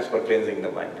powerful practice for cleansing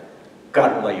the mind.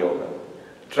 Karma yoga.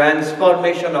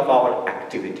 Transformation of our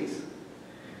activities.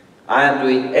 I am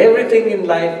doing everything in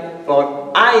life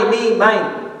for I, me,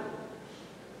 mine.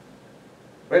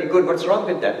 Well, good, what's wrong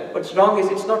with that? What's wrong is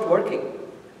it's not working.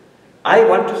 I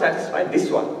want to satisfy this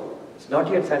one. It's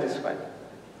not yet satisfied.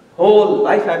 Whole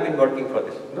life I've been working for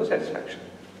this. No satisfaction.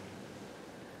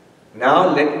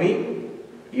 Now let me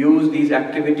use these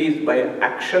activities by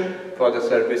action for the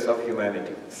service of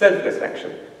humanity. Selfless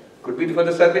action. Could be for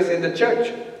the service in the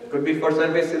church. Could be for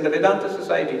service in the Vedanta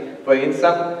society. For in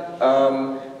some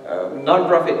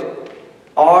non-profit.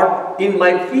 Or in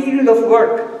my field of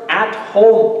work. At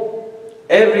home.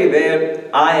 Everywhere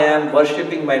I am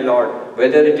worshipping my Lord.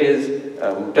 Whether it is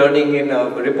turning in a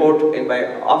report in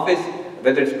my office,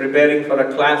 whether it's preparing for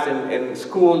a class in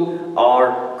school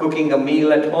or cooking a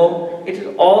meal at home, it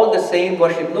is all the same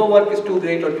worship. No work is too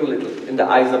great or too little in the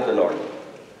eyes of the Lord.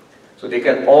 So they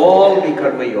can all be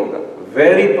karma yoga.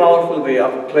 Very powerful way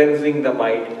of cleansing the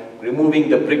mind, removing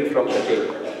the brick from the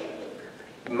table.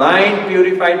 Mind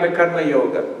purified by karma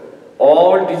yoga.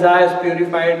 All desires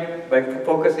purified by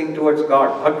focusing towards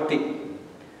God, bhakti.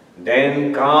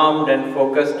 Then calmed and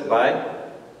focused by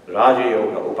Raja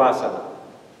Yoga, upasana.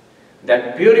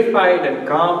 That purified and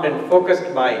calmed and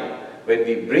focused mind, when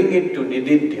we bring it to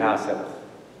nididhyasana,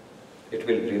 it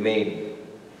will remain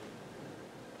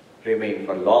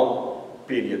for long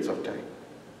periods of time.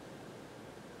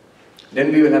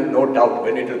 Then we will have no doubt,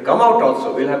 when it will come out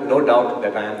also, we will have no doubt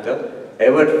that I am the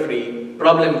ever-free,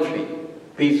 problem-free,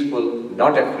 peaceful,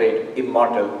 not afraid,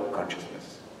 immortal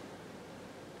consciousness.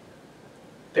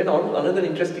 Then another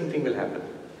interesting thing will happen.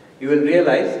 You will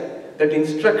realize that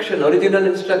instruction, original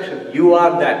instruction, you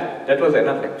are that was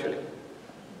enough actually.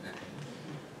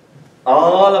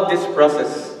 All of this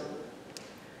process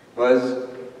was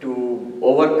to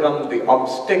overcome the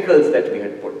obstacles that we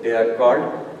had put. They are called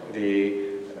the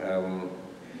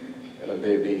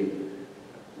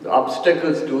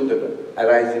obstacles to the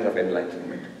arising of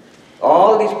enlightenment.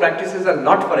 All these practices are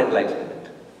not for enlightenment.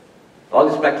 All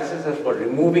these practices are for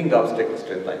removing the obstacles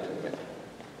to enlightenment.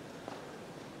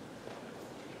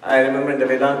 I remember in the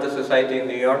Vedanta Society in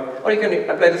New York, or you can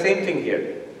apply the same thing here.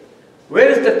 Where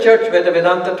is the church where the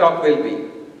Vedanta talk will be?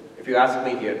 If you ask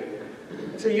me here.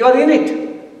 So you are in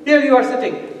it. Here you are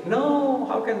sitting. No,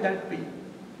 how can that be?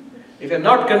 If you are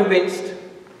not convinced,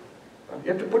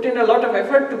 you have to put in a lot of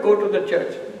effort to go to the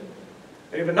church.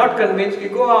 And if you are not convinced, you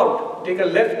go out, take a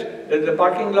left, there is a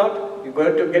parking lot, you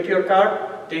go to get your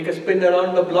car, take a spin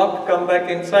around the block, come back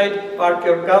inside, park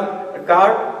your car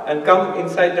and come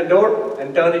inside the door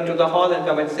and turn into the hall and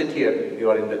come and sit here. You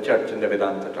are in the church in the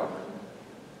Vedanta talk.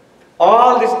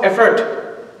 All this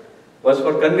effort was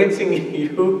for convincing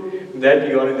you that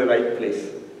you are in the right place.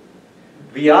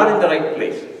 We are in the right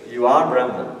place. You are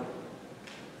Brahman.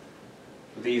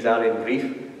 These are in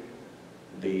brief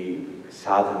the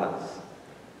sadhanas.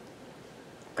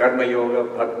 Karma Yoga,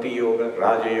 Bhakti Yoga,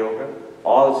 Raja Yoga,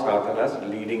 all sadhanas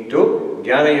leading to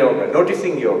Jnana Yoga,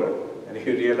 noticing yoga. And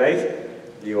you realize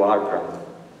you are Brahman.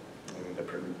 And the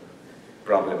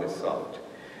problem is solved.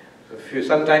 So if you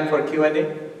some time for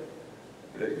Q&A,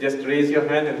 just raise your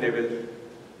hand and they will.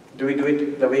 Do we do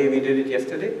it the way we did it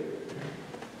yesterday?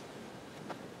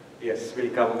 Yes,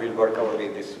 we'll work our way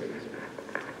this way.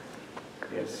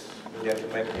 Yes,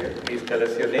 gentleman here, please tell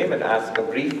us your name and ask a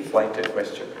brief pointed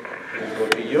question. We'll go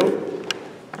to you,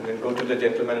 and then go to the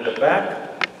gentleman at the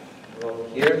back, one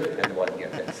here and one here,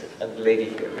 that's it. And the lady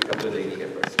here, we come to the lady here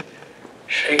first.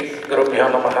 Shri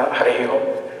Gurubhyo Namaha Harihi Om.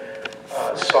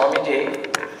 Swamiji,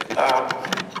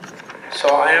 so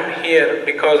I am here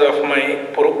because of my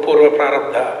Purva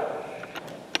Prarabdha.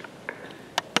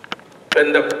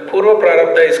 When the Purva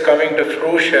Prarabdha is coming to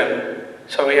fruition,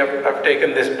 so I've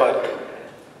taken this birth.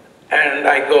 And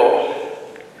I go.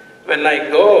 When I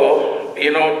go,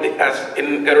 you know, as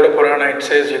in Garuda Purana it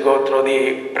says you go through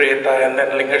the Preta and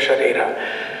then Linga Sharira.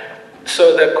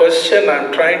 So the question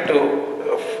I'm trying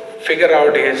to figure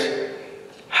out is,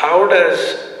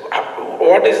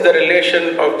 what is the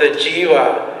relation of the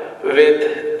Jiva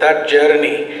with that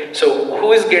journey? So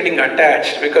who is getting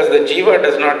attached? Because the Jiva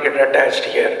does not get attached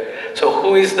here. So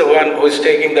who is the one who is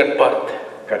taking that birth?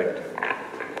 Correct.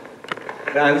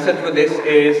 The answer to this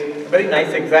is a very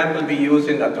nice example we use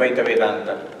in Advaita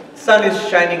Vedanta. Sun is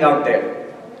shining out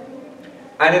there.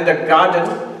 And in the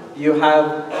garden, you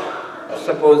have,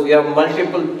 suppose you have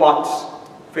multiple pots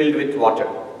filled with water.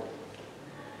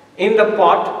 In the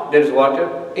pot, there is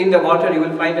water. In the water, you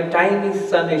will find a tiny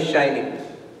sun is shining,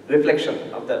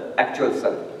 reflection of the actual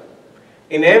sun.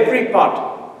 In every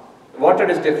pot, water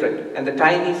is different and the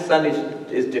tiny sun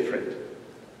is different.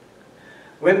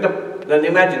 Then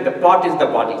imagine, the pot is the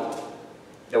body.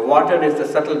 The water is the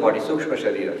subtle body, Sukshma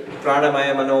Sharira.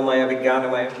 Pranamaya, Manomaya,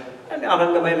 Vijnanamaya, and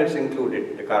Anandamaya, let's include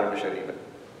it, the Karma Sharira.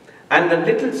 And the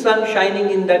little sun shining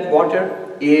in that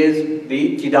water is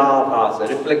the Chidabhasa,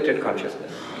 reflected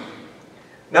consciousness.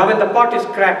 Now when the pot is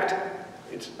cracked,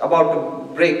 it's about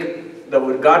to break, the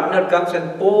gardener comes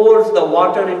and pours the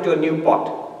water into a new pot.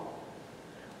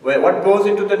 What goes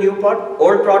into the new pot?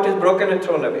 Old pot is broken and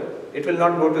thrown away. It will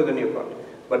not go to the new pot.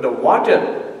 But the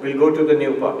water will go to the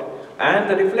new pot. And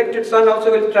the reflected sun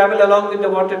also will travel along with the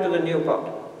water to the new pot.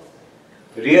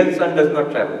 Real sun does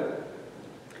not travel.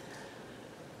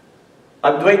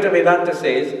 Advaita Vedanta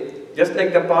says, just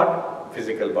like the pot,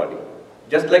 physical body.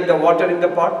 Just like the water in the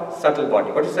pot, subtle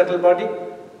body. What is subtle body?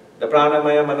 The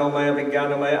Pranamaya, Manomaya,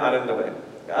 Vijnanamaya, Anandamaya.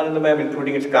 Anandamaya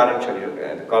including its Karan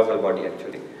Sharira, the causal body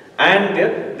actually. And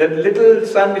the little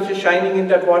sun which is shining in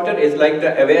that water is like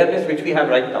the awareness which we have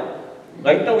right now.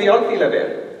 Right now we all feel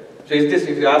aware. So is this,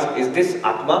 if you ask, is this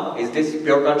Atma? Is this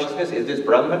pure consciousness? Is this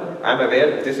Brahman? I am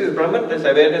aware. This is Brahman, this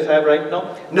awareness I have right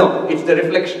now? No, it's the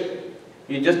reflection.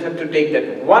 You just have to take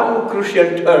that one crucial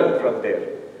turn from there.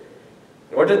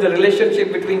 What is the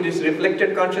relationship between this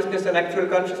reflected consciousness and actual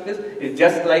consciousness? It's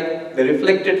just like the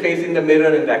reflected face in the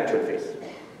mirror and the actual face.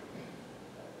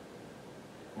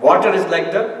 Water is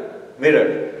like the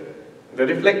mirror. The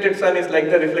reflected sun is like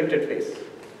the reflected face.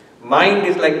 Mind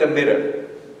is like the mirror.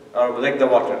 or like the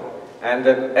water. And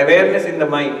the awareness in the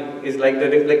mind is like the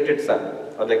reflected sun,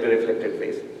 or like the reflected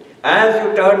face. As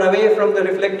you turn away from the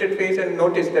reflected face and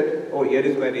notice that, oh, here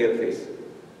is my real face.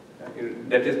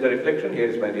 That is the reflection, here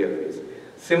is my real face.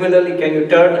 Similarly, can you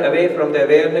turn away from the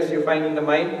awareness you find in the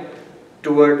mind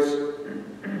towards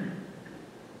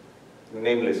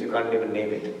nameless, you can't even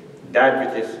name it,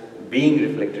 that which is being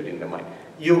reflected in the mind.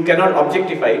 You cannot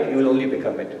objectify it, you will only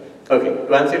become it. Okay,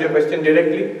 to answer your question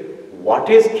directly, what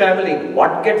is traveling,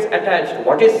 what gets attached,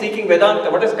 what is seeking Vedanta,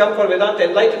 what has come for Vedanta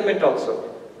enlightenment also?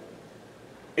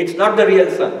 It's not the real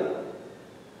sun.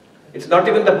 It's not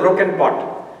even the broken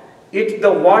pot. It's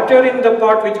the water in the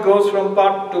pot which goes from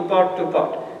pot to pot to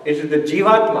pot. It is the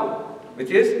Jivatma, which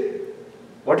is,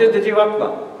 what is the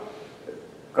Jivatma?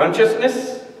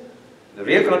 Consciousness, the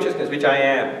real consciousness which I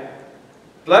am,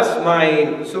 plus my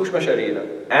Sukshma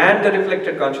Sharira and the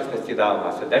reflected consciousness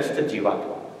Chidamasa, that's the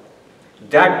Jivatma.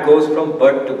 That goes from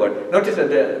birth to birth. Notice that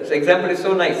the example is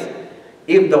so nice.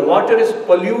 If the water is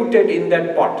polluted in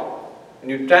that pot, and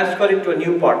you transfer it to a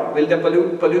new pot, will the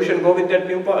pollution go with that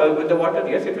new pot, with the water?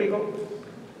 Yes, it will go.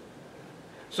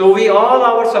 So we all,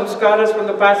 our samskaras from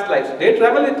the past lives, they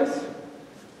travel with us.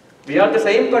 We are the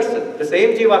same person, the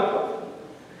same Jivatma.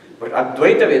 But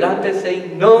Advaita Vedanta is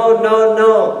saying, no, no,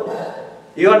 no.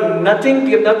 You have nothing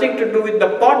to do with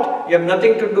the pot, you have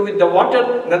nothing to do with the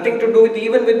water, nothing to do with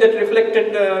even with that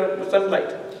reflected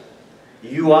sunlight.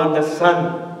 You are the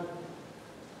sun.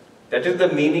 That is the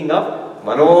meaning of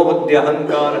Mano Buddhi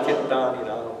Ahankara Chittani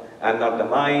Nam. I am not the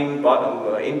mind,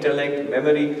 intellect,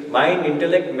 memory. Mind,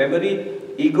 intellect, memory,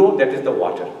 ego, that is the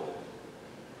water.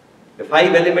 The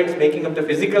 5 elements making up the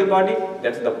physical body,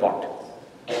 that's the pot.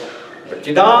 But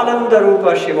Chidananda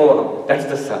Rupa Shivoham, that's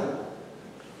the sun.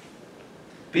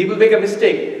 People make a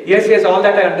mistake. Yes, yes, all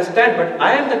that I understand, but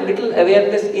I am that little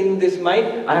awareness in this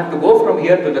mind. I have to go from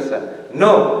here to the sun.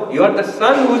 No, you are the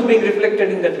sun who is being reflected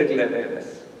in that little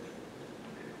awareness.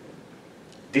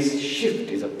 This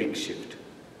shift is a big shift.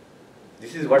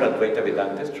 This is what Advaita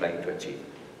Vedanta is trying to achieve.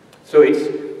 So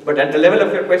but at the level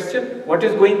of your question, what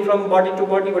is going from body to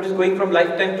body, what is going from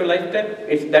lifetime to lifetime?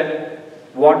 It's that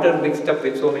water mixed up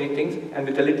with so many things and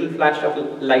with a little flash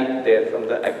of light there from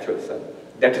the actual sun.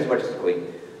 That is what is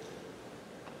going.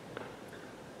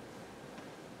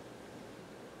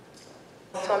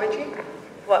 Swamiji,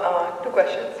 2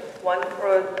 questions. One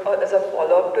as a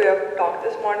follow-up to your talk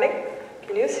this morning.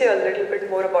 Can you say a little bit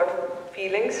more about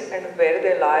feelings and where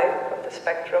they lie from the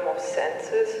spectrum of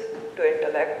senses to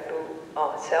intellect to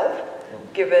self,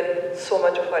 given so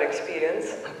much of our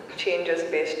experience changes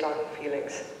based on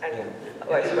feelings and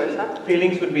vice versa?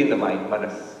 Feelings would be in the mind,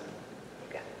 manas.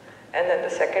 Okay. And then the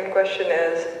second question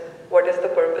is, what is the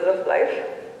purpose of life?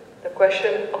 The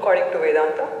question, according to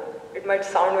Vedanta, it might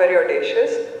sound very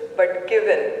audacious, but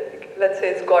given, let's say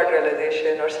it's God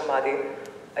realization or samadhi,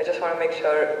 I just want to make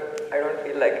sure I don't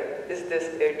feel like, is this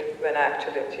it when I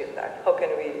actually achieve that? How can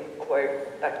we avoid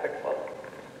that pitfall?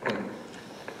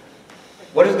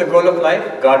 What is the goal of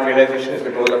life? God realization is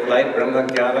the goal of life. Brahma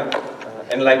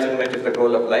Jnana, enlightenment is the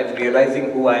goal of life.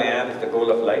 Realizing who I am is the goal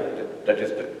of life. That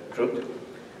is the truth.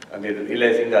 And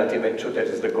realizing the ultimate truth, that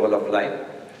is the goal of life.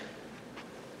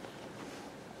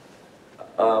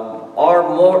 Or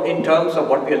more in terms of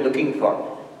what we are looking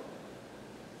for.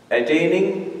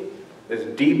 Attaining this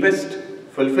deepest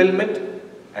fulfillment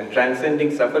and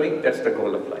transcending suffering, that's the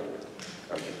goal of life.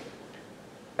 Okay.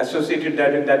 Associated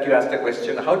with that, you asked the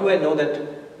question, how do I know that,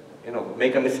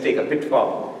 make a mistake, a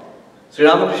pitfall? Sri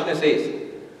Ramakrishna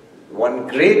says, one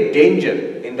great danger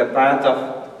in the path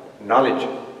of knowledge,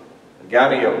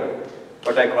 Jnana Yoga,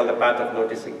 what I call the path of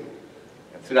noticing.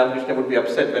 Sri Ramakrishna would be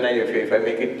upset if I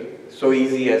make it so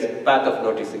easy as path of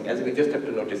noticing, as we just have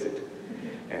to notice it.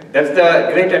 That's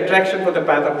the great attraction for the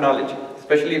path of knowledge.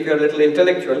 Especially if you're a little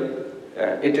intellectual,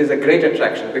 it is a great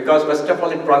attraction because first of all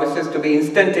it promises to be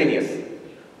instantaneous.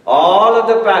 All of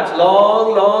the paths,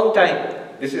 long time,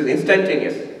 this is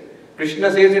instantaneous. Krishna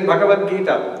says in Bhagavad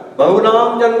Gita,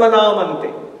 Bahunam Janmanam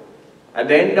Ante. At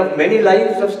the end of many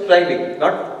lives of striving,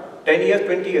 not 10 years,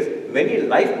 20 years, many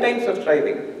lifetimes of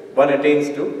striving, one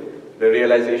attains to the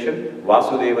realization,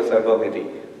 Vasudeva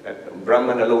Sarvamiti, that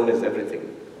Brahman alone is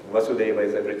everything. Vasudeva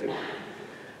is everything.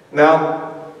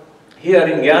 Now, here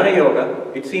in Jnana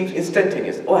Yoga, it seems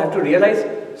instantaneous. Oh, I have to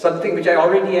realize something which I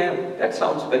already am. That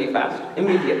sounds very fast,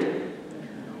 immediate.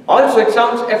 Also, it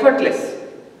sounds effortless.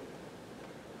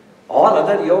 All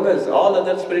other yogas, all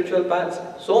other spiritual paths,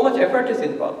 so much effort is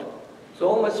involved.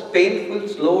 So much painful,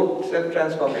 slow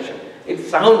self-transformation. It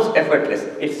sounds effortless.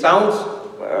 It sounds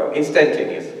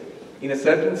instantaneous. In a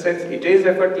certain sense, it is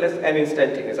effortless and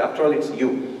instantaneous. After all, it's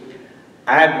you.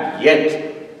 And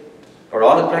yet, For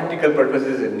all practical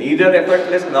purposes, is neither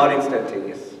effortless nor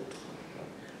instantaneous.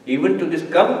 Even to this,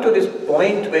 come to this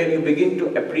point where you begin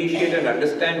to appreciate and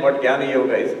understand what Jnana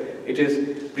Yoga is, it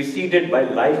is preceded by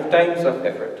lifetimes of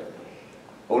effort.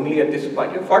 Only at this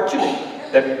point, you're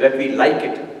fortunate that we like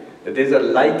it, that there's a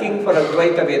liking for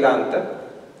Advaita Vedanta.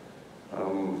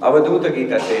 Avadhuta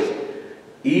Gita says,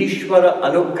 Ishvara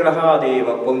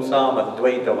Anugrahadeva Pumsam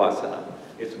Advaita Vasana.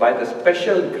 It's by the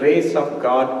special grace of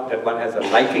God that one has a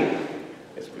liking.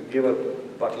 Let's give a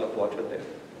bottle of water there.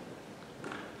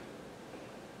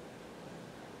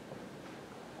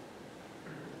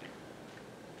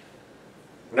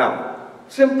 Now,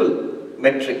 simple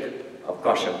metric of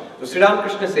caution. So Sri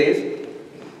Ramakrishna says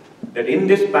that in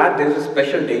this path there is a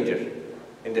special danger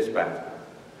in this path.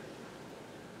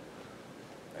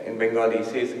 In Bengali he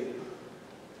says,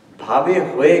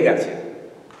 Bhave hoye geche,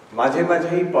 majhe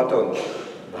majhe paton,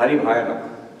 bhari bhayanok.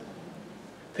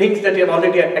 Things that you have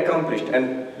already accomplished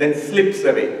and then slips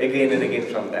away again and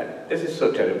again from that. This is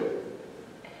so terrible.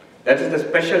 That is the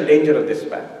special danger of this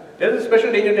path. There is a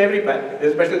special danger in every path.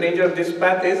 The special danger of this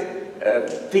path is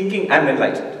thinking I'm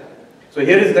enlightened. So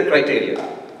here is the criteria.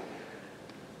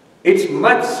 It's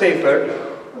much safer,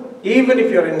 even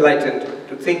if you're enlightened,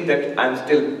 to think that I'm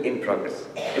still in progress.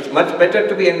 It's much better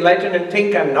to be enlightened and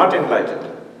think I'm not enlightened,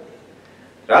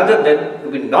 rather than to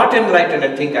be not enlightened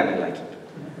and think I'm enlightened.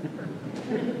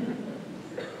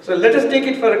 So let us take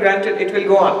it for granted, it will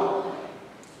go on.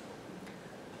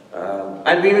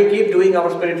 And we will keep doing our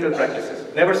spiritual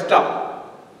practices. Never stop.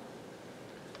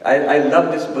 I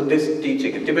love this Buddhist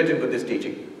teaching, Tibetan Buddhist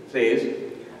teaching. It says,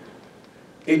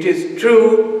 it is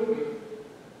true,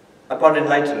 upon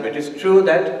enlightenment, it is true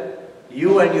that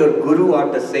you and your Guru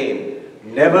are the same.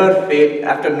 Never fail,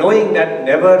 after knowing that,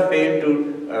 never fail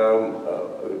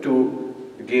to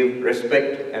give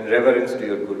respect and reverence to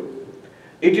your Guru.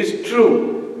 It is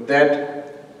true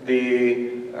that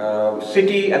the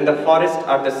city and the forest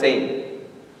are the same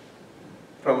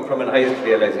from an highest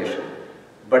realization.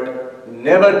 But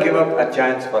never give up a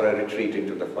chance for a retreat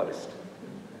into the forest.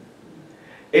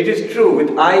 It is true,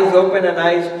 with eyes open and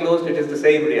eyes closed, it is the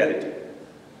same reality.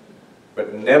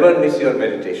 But never miss your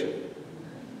meditation.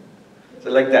 So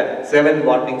like that, 7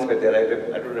 warnings were there,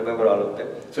 I don't remember all of them.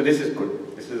 So this is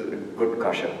good, this is a good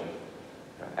caution.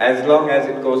 As long as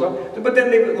it goes on. But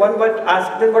then one might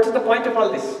ask, then what is the point of all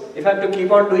this? If I have to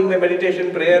keep on doing my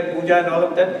meditation, prayer, puja and all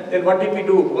of that, then what did we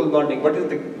do whole morning? What is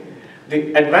the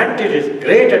advantages,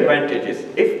 great advantages,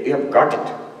 if you have got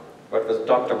it, what was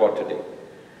talked about today.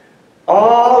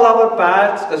 All our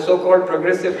paths, the so-called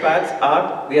progressive paths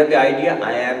are, we have the idea,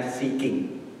 I am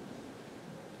seeking,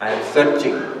 I am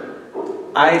searching,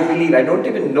 I believe, I don't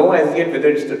even know as yet whether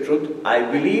it's the truth, I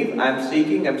believe, I am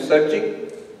seeking, I am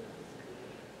searching.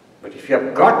 But if you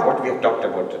have got what we have talked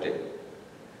about today,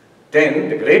 then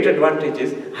the great advantage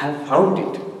is, I have found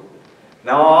it.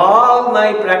 Now all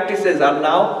my practices are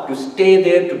now to stay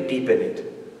there, to deepen it.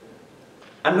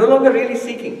 I'm no longer really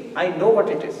seeking, I know what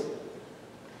it is.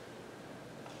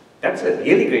 That's a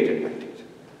really great advantage.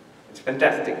 It's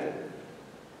fantastic.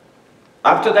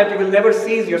 After that, you will never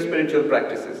cease your spiritual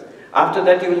practices. After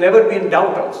that, you will never be in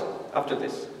doubt also. After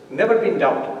this, never be in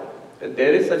doubt that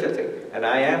there is such a thing, and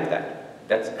I am that.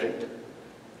 That's great.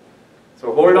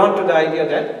 So hold on to the idea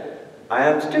that I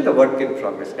am still a work in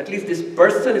progress. At least this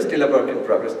person is still a work in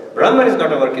progress. Brahman is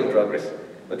not a work in progress,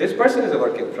 but this person is a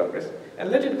work in progress. And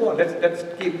let it go on. Let's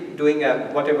keep doing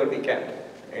whatever we can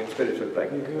in spiritual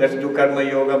practice. Let's do karma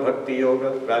yoga, bhakti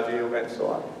yoga, raja yoga, and so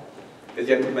on. The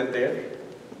gentleman there.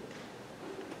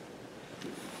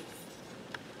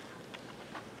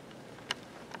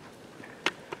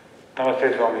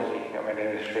 Namaste Swamiji. My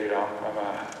name is Sri Ram.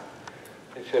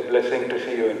 It's a blessing to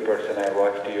see you in person. I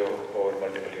watched you over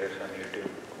multiple years on YouTube.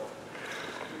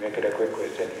 Make it a quick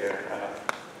question here.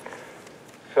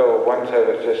 So once I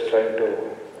was just trying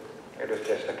to, it was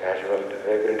just a casual,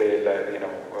 everyday,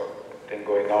 thing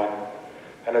going on.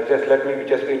 And I was just, let me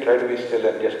just try to be still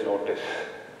and just notice.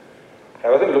 I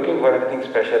wasn't looking for anything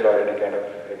special or any kind of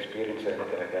experience or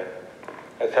anything like that.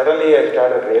 And suddenly I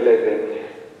started realizing,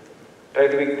 try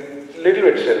to be little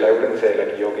bit still. I wouldn't say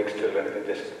like yogic still or anything,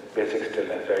 just basic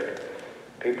stillness, right?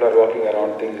 People are walking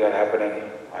around, things are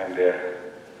happening, I'm there.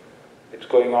 It's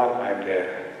going on, I'm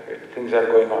there. Things are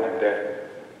going on, I'm there.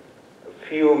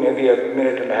 Maybe a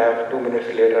minute and a half, 2 minutes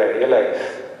later, I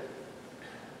realized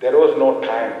there was no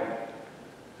time.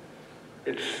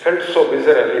 It felt so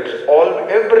visceral.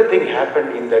 Everything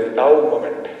happened in the now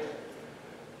moment.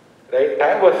 Right?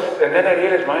 Time was, and then I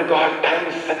realized, my God, time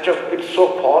is it's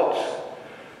so false.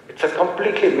 It's a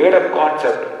completely made up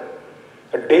concept.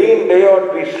 Day in, day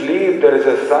out we sleep, there is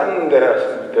a sun,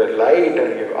 there's light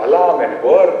and alarm and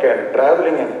work and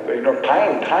traveling and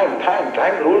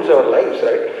time rules our lives,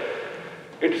 right?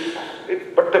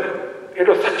 It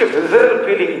was such a visceral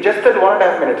feeling, just that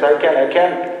 1.5 minutes,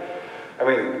 I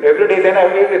mean, every day then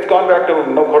it's gone back to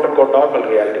quote unquote normal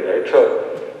reality, right? So,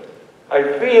 I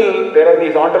feel there are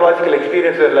these ontological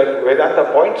experiences like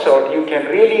Vedanta points out, you can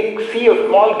really see a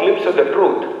small glimpse of the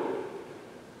truth.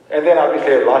 And then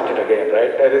obviously I've lost it again,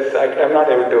 right? I'm not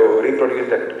able to reproduce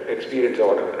that experience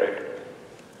or whatever, right?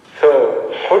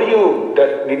 So, how do you,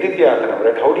 that nididhyasana,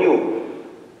 right? How do you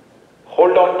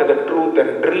hold on to the truth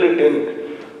and drill it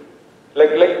in?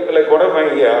 Like one of my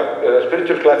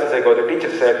spiritual classes I go, the teacher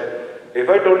said, if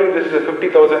I told you this is a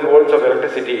 50,000 volts of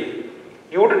electricity,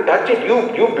 you wouldn't touch it,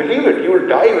 you believe it, you will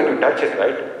die when you touch it,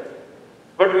 right?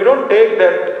 But we don't take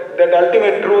that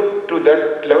ultimate truth to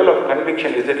that level of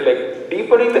conviction. Is it like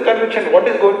deepening the conviction? What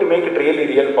is going to make it really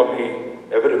real for me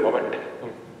every moment?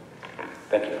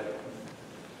 Thank you.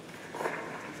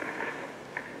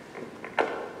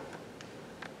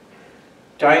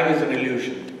 Time is an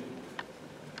illusion.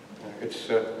 It's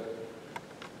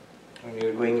when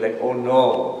you're going like, oh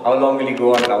no, how long will he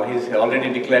go on now? He's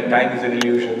already declared time is an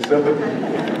illusion. So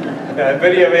I'm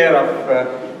very aware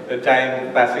of the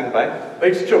time passing by. But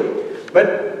it's true.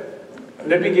 But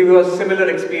let me give you a similar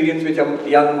experience which a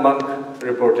young monk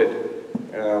reported.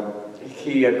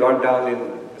 He had got down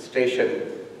in a station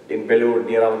in Belur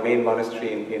near our main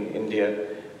monastery in India.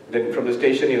 Then from the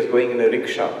station he was going in a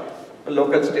rickshaw, a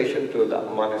local station to the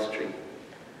monastery.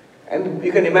 And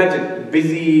you can imagine,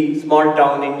 busy, small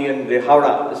town Indian,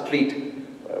 Howrah, the street,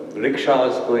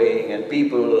 rickshaws going and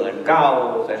people and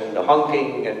cows and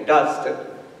honking and dust.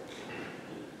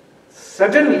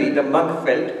 Suddenly the monk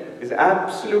felt is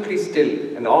absolutely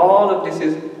still and all of this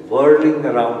is whirling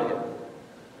around him,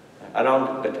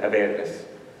 around that awareness.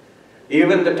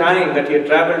 Even the time that he had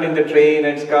travelled in the train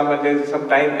and it's come and there is some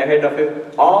time ahead of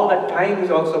him, all that time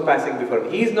is also passing before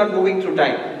him. He is not moving through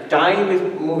time. Time is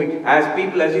moving. As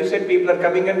you said, people are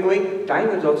coming and going, time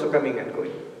is also coming and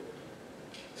going.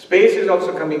 Space is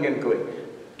also coming and going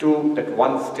to that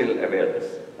one still awareness.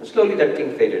 And slowly that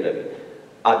thing faded away.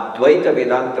 Advaita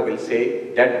Vedanta will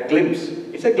say that glimpse,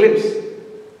 it's a glimpse.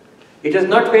 It has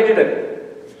not faded away.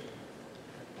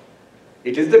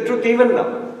 It is the truth even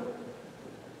now.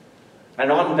 And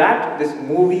on that, this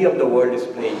movie of the world is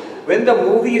playing. When the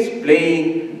movie is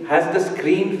playing, has the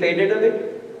screen faded away?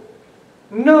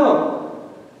 No.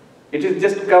 It is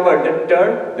just covered, that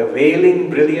term, the veiling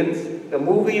brilliance. The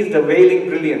movie is the veiling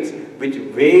brilliance, which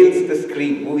veils the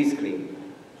screen, movie screen.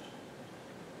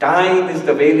 Time is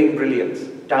the veiling brilliance.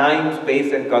 Time,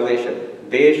 space and causation.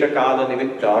 Desha, Kala,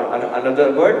 Nimitta, or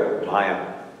another word,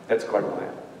 Maya. That's called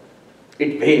Maya.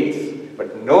 It veils.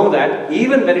 But know that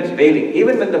even when it's veiling,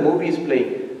 even when the movie is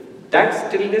playing, that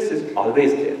stillness is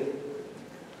always there.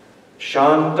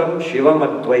 Shantam Shivam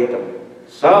Advaitam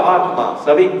Sa Atma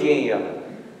Savijnaya.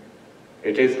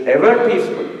 It is ever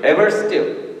peaceful, ever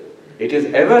still. It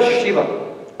is ever Shiva,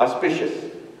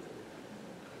 auspicious.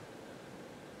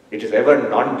 It is ever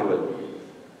non-dual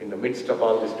in the midst of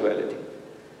all this duality.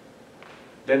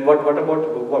 Then what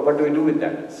do we do with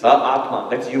that? Sa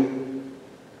Atma, that's you.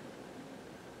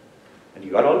 And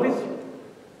you are always you.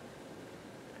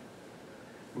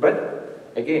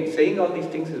 But again, saying all these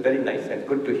things is very nice and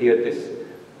good to hear this.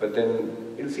 But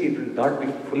then you'll see it will not be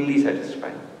fully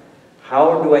satisfying.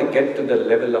 How do I get to the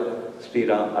level of Sri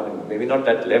Ram? I mean, maybe not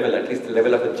that level, at least the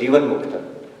level of a Jivan Mukta,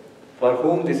 for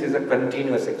whom this is a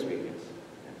continuous experience.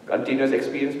 Continuous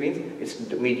experience means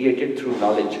it's mediated through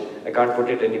knowledge. I can't put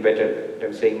it any better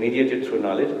than saying mediated through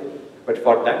knowledge. But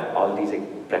for that, all these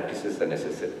practices are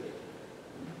necessary.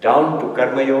 Down to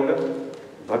Karma Yoga,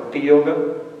 Bhakti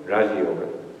Yoga, Raja Yoga.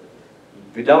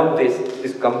 Without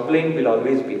this complaint will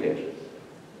always be there.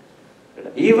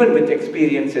 Even with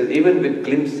experiences, even with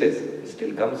glimpses, it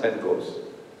still comes and goes.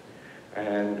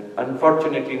 And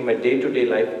unfortunately in my day-to-day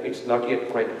life, it's not yet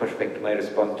quite perfect, my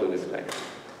response to this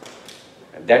life.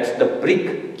 And that's the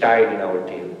brick tied in our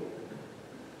tail.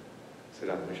 Sri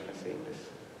Ramakrishna saying this.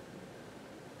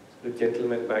 The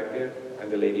gentleman back there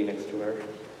and the lady next to her.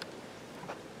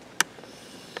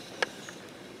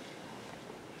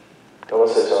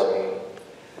 Namaste, Swami.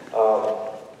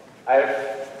 I've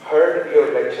heard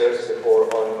your lectures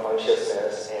before on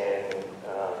consciousness and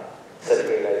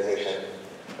self-realization.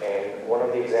 And one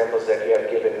of the examples that you have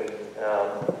given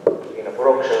in a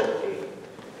Puroksham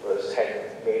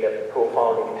had made a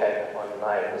profound impact on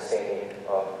my understanding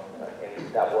of,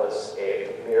 and that was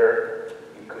a mirror.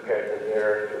 You compared the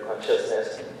mirror to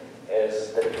consciousness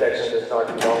as the reflection does not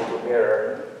belong to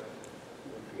mirror.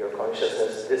 Your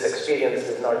consciousness, this experience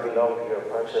does not belong to your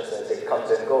consciousness, it comes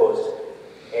and goes,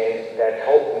 and that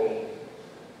helped me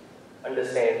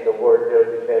understand the world a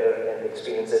little bit better and the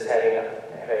experiences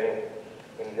having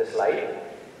in this light.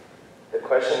 The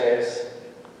question is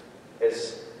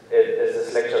this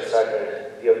lecture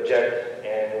started, the object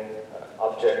and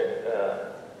object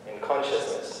in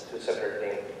consciousness, two separate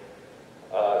things.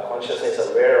 Consciousness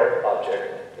aware of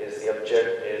object, is the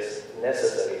object is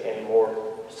necessary, and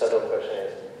more subtle question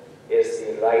is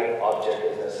the right object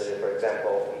is necessary? For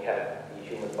example, we have the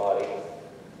human body,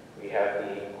 we have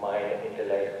the mind and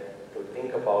intellect to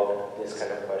think about these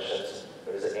kind of questions,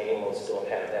 whereas animals don't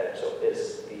have that. So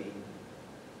is the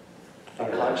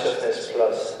consciousness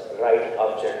plus right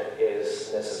object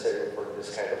is necessary for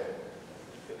this kind of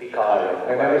vicar?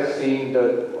 I've never seen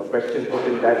the question put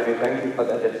in that way. Thank you for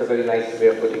that. That's a very nice way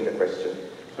of putting the question.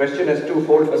 The question is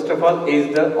twofold. First of all,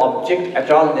 is the object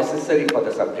at all necessary for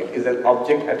the subject? Is the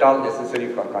object at all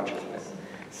necessary for consciousness?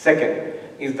 Second,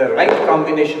 is the right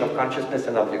combination of consciousness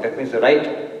and object. That means the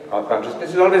right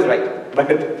consciousness is always right,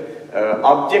 but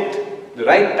object, the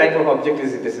right type of object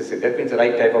is necessary. That means the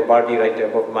right type of body, right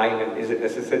type of mind, and is it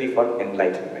necessary for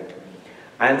enlightenment?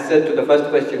 Answer to the first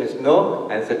question is no.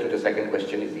 Answer to the second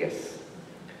question is yes.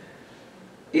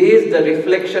 Is the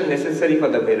reflection necessary for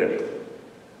the mirror?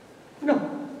 No.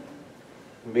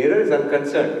 Mirror is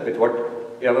unconcerned with what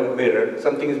you have a mirror.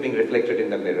 Something is being reflected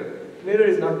in the mirror. Mirror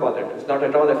is not bothered. It's not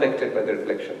at all affected by the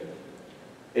reflection.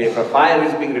 If a fire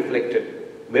is being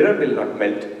reflected, mirror will not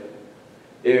melt.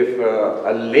 If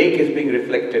a lake is being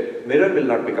reflected, mirror will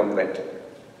not become wet.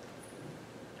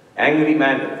 Angry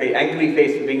man, angry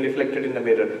face being reflected in the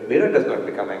mirror, mirror does not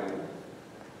become angry.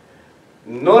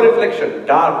 No reflection,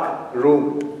 dark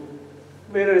room,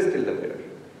 mirror is still the mirror.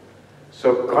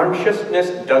 So consciousness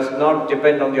does not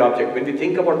depend on the object. When we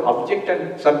think about object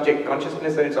and subject,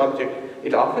 consciousness and its object,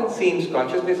 it often seems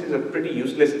consciousness is a pretty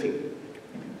useless thing.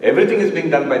 Everything is being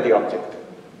done by the object.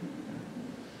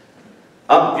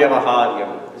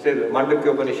 Abhyavaharyam. It says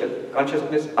Mandukya Upanishad,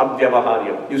 consciousness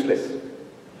abhyavaharyam, useless.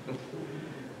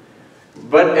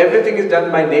 But everything is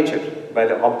done by nature, by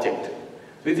the object.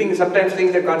 We sometimes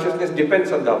think that consciousness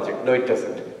depends on the object. No, it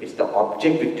doesn't. It's the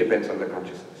object which depends on the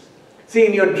consciousness. See,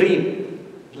 in your dream,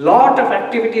 lot of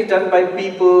activities done by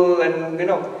people and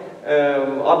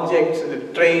objects,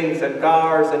 trains and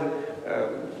cars, and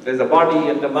there's a body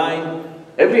and the mind.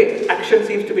 Every action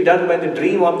seems to be done by the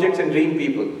dream objects and dream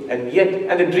people, and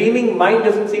the dreaming mind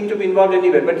doesn't seem to be involved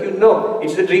anywhere. But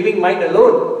it's the dreaming mind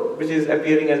alone which is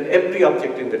appearing as every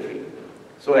object in the dream.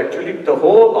 So actually,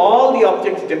 all the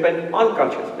objects depend on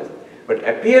consciousness, but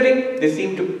appearing, they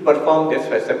seem to perform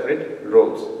their separate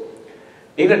roles.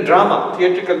 In a drama,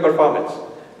 theatrical performance,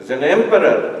 there's an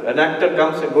emperor, an actor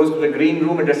comes and goes to the green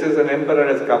room and dresses as an emperor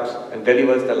as comes and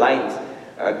delivers the lines.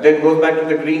 Then goes back to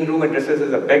the green room and dresses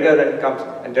as a beggar and comes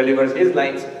and delivers his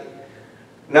lines.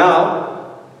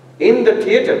 Now, in the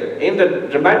theater, in the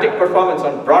dramatic performance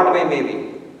on Broadway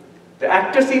maybe, the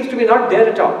actor seems to be not there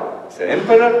at all. It's an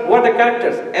emperor. Who are the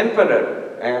characters?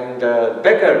 Emperor and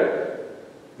beggar.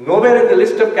 Nowhere in the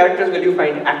list of characters will you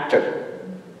find actor.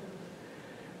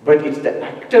 But it's the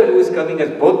actor who is coming as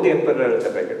both the emperor and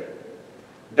the beggar.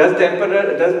 Does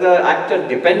the actor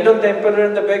depend on the emperor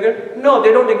and the beggar? No,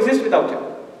 they don't exist without him.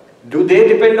 Do they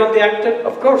depend on the actor?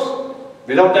 Of course.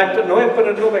 Without the actor, no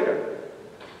emperor, no beggar.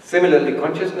 Similarly,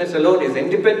 consciousness alone is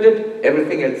independent,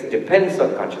 everything else depends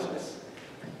on consciousness.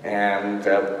 And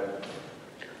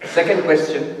second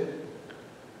question,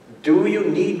 do you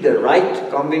need the right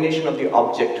combination of the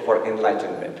object for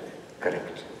enlightenment?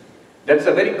 Correct. That's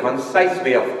a very concise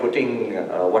way of putting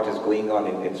what is going on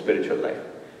in spiritual life.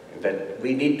 That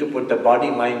we need to put the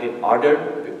body, mind in order,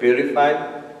 be purified,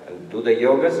 and do the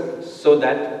yogas so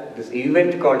that this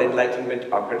event called enlightenment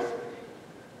occurs.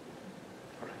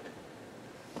 All right.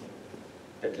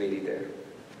 That lady there.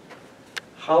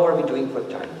 How are we doing for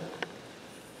time?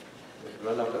 We've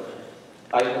run out of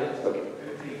 5 minutes? Okay.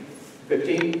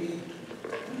 15?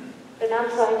 Pranam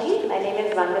Swamiji, my name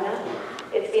is Vandana.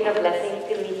 It's been a blessing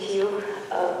to meet you.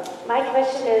 My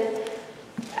question is,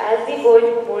 as we go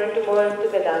more into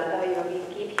Vedanta, we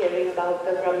keep hearing about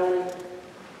the Brahman,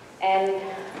 and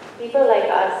people like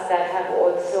us that have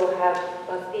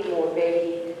bhakti mode,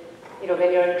 where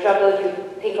when you're in trouble, you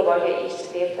think about your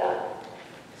Ishta Devta.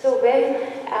 So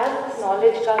as this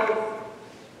knowledge comes,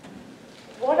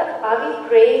 what are we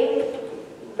praying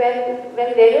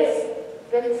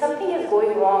when something is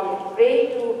going wrong?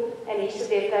 Praying to an Ishta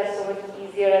Devta is so much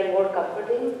easier and more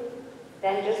comforting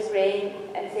than just praying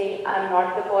and saying, I'm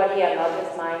not the body, I'm not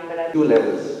this mind, but I'm... Two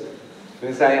levels.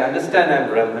 Means I understand I'm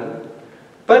Brahman,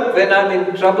 But when I'm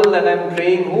in trouble and I'm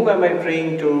praying, whom am I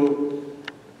praying to?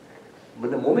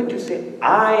 But the moment you say,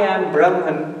 I am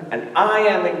Brahman and I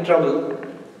am in trouble,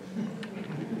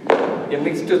 you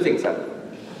mix two things up.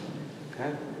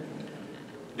 Okay?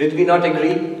 Did we not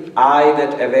agree?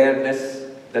 That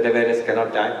awareness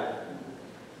cannot die.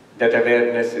 That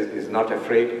awareness is not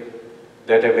afraid.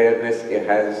 That awareness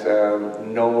has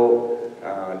no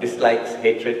dislikes,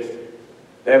 hatreds.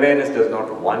 The awareness does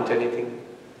not want anything.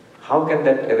 How can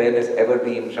that awareness ever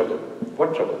be in trouble?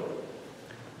 What trouble?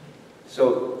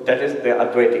 So that is the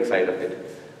Advaitic side of it.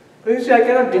 But you see, I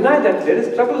cannot deny that there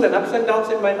is trouble and ups and downs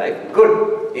in my life.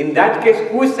 Good. In that case,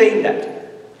 who is saying that?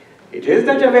 It is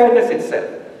that awareness itself.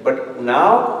 But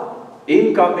now,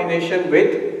 in combination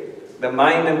with the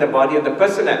mind and the body and the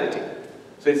personality.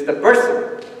 So it's the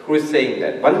person who is saying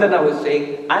that. Vandana who is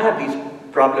saying, I have these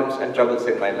problems and troubles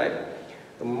in my life.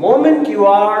 The moment you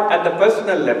are at the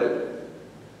personal level,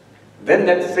 then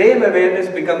that same awareness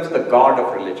becomes the God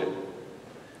of religion.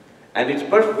 And it's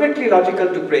perfectly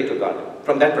logical to pray to God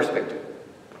from that perspective.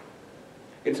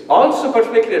 It's also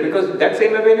perfectly, because that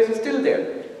same awareness is still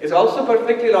there. It's also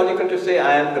perfectly logical to say,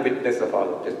 I am the witness of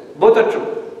all of this. Both are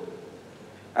true.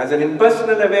 As an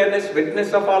impersonal awareness,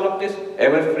 witness of all of this,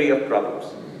 ever free of problems.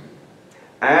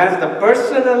 As the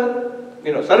personal,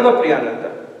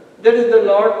 Sarvapriyananda, that is the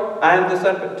Lord, I am the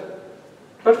servant.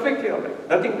 Perfectly alright.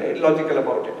 Nothing illogical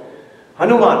about it.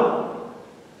 Hanuman,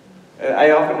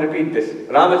 I often repeat this.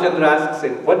 Ramachandra asks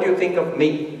him, what do you think of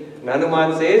me? And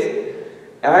Hanuman says,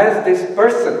 as this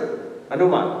person,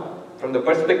 Hanuman, from the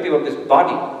perspective of this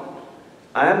body,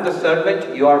 I am the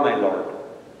servant, you are my Lord.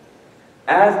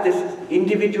 As this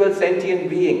individual sentient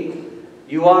being,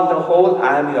 you are the whole,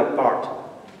 I am your part.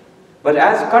 But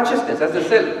as consciousness, as the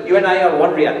self, you and I are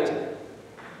one reality.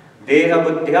 Deha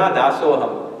buddhya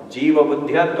dasoham, jiva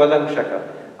buddhya tvalamshaka,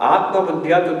 atma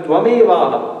buddhya tu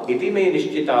tvamevaham, iti me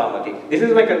nishchitamati. This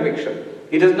is my conviction.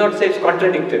 He does not say it's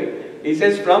contradictory. He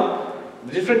says from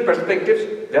different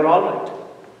perspectives, they are all right.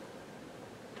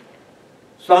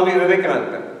 Swami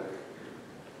Vivekananda,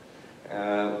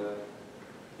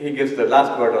 he gives the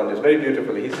last word on this very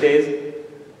beautifully. He says,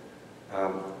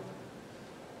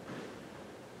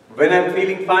 when I'm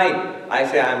feeling fine, I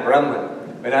say I am Brahman.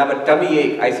 When I have a tummy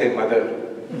ache, I say Mother.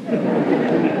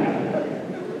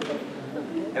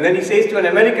 And then he says to an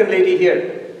American lady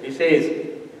here, he says,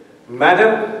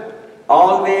 Madam,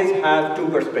 always have two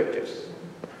perspectives.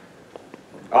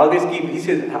 Always keep, he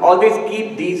says, always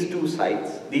keep these two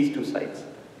sides.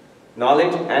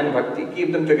 Knowledge and bhakti,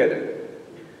 keep them together.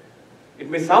 It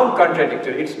may sound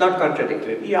contradictory, it's not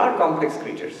contradictory. We are complex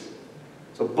creatures.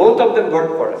 So both of them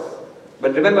work for us.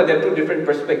 But remember, there are two different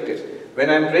perspectives. When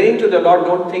I'm praying to the Lord,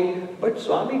 don't think, but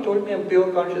Swami told me I'm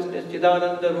pure consciousness,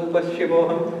 Chidananda Rupa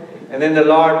Shivoham. And then the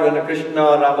Lord, when Krishna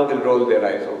or Rama will roll their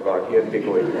eyes, oh God, here they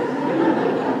go again.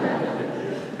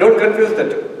 Don't confuse the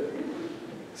two.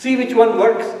 See which one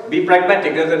works. Be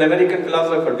pragmatic. There's an American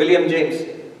philosopher, William James.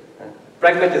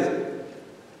 Pragmatism.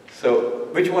 So,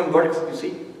 which one works, you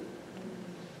see?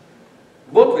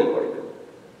 Both will work.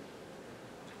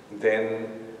 Then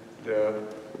the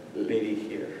lady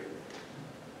here.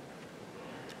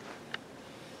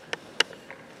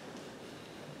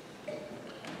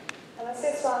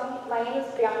 Namaste Swami, my name is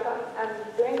Priyanka. I'm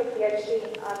doing a PhD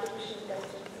in artificial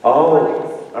intelligence.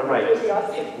 Oh, alright.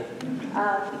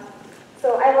 So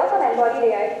I work on embodied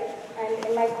AI, and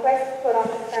in my quest for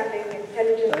understanding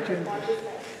intelligence and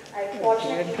consciousness, I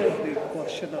fortunately came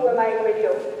across Who Am I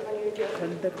video on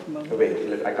YouTube.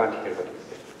 Wait, I can't hear what you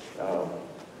say.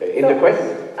 In the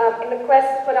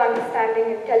quest for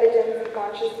understanding intelligence and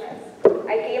consciousness,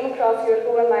 I came across your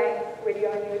Who Am I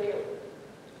video on YouTube.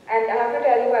 And I have to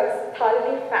tell you, I was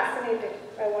thoroughly fascinated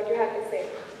by what you had to say.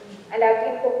 And I've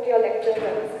been hooked to your lectures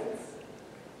ever since.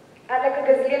 I have like a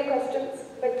gazillion questions,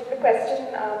 but the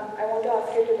question I want to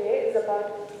ask you today is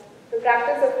about the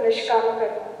practice of nishkama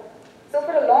karma. So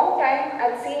for a long time,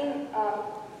 I've seen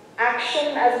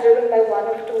action as driven by one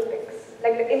of two things,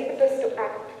 like the impetus to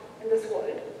act in this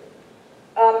world.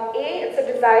 It's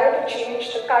a desire to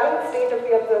change the current state of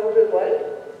the observable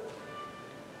world.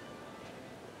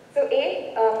 So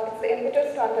it's the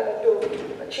impetus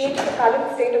to change the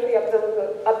current state of the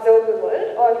observable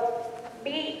world, or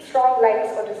B, strong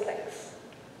likes or dislikes.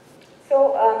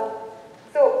 So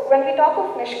when we talk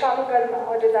of nishkama karma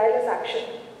or desireless action,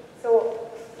 so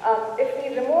if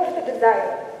we remove the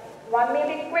desire, one may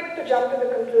be quick to jump to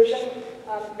the conclusion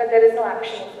that there is no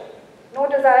action of life. No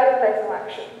desire implies no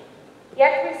action.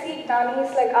 Yet we see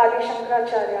Gnanis like Adi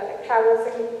Shankaracharya like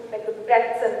traversing like the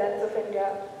breadths and lengths of India,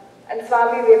 and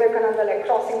Swami Vivekananda like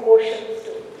crossing oceans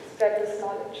to spread this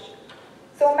knowledge.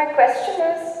 So my question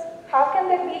is, how can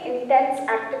there be intense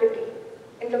activity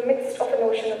in the midst of an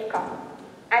ocean of calm,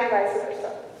 and vice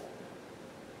versa?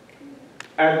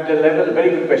 At the level, very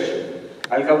good question.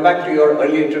 I'll come back to your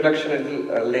early introduction a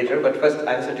little later, but first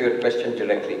answer to your question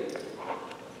directly.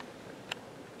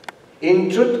 In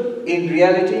truth, in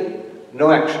reality,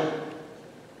 no action.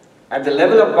 At the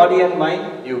level of body and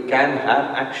mind, you can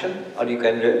have action or you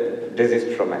can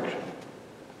desist from action.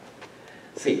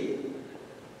 See,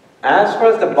 as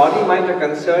far as the body-mind are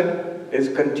concerned, there is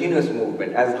continuous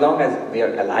movement. As long as we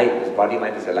are alive, this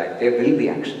body-mind is alive, there will be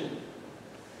action.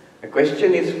 The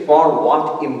question is for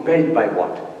what, impelled by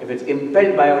what? If it's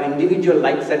impelled by our individual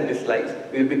likes and dislikes,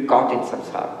 we will be caught in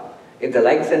samsara. If the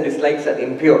likes and dislikes are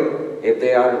impure, if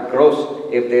they are gross,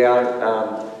 if they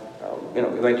are, we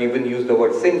might even use the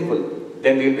word sinful,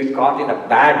 then we will be caught in a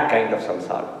bad kind of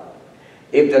samsara.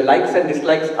 If the likes and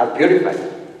dislikes are purified,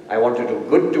 I want to do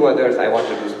good to others, I want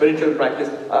to do spiritual practice,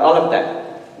 all of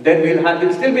that, then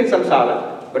we'll still be in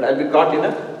samsara, but I'll be caught in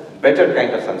a better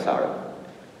kind of samsara.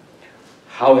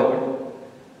 However,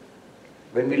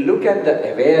 when we look at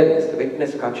the awareness, the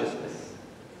witness consciousness,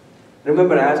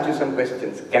 remember I asked you some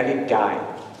questions. Can it die?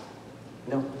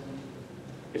 No.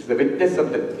 It's the witness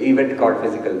of the event called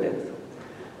physical death.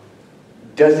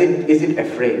 Is it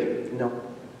afraid? No.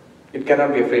 It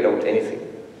cannot be afraid of anything.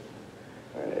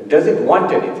 Does it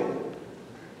want anything?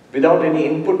 Without any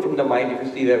input from the mind, if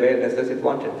you see the awareness, does it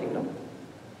want anything? No.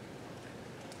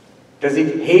 Does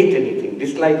it hate anything,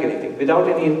 dislike anything? Without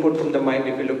any input from the mind,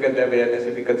 if you look at the awareness,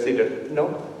 if you consider,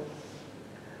 no.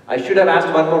 I should have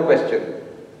asked one more question.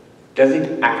 Does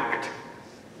it act?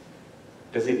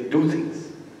 Does it do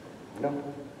things? No.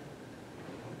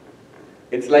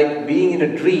 It's like being in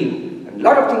a dream. A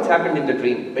lot of things happened in the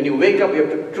dream. When you wake up, you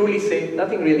have to truly say,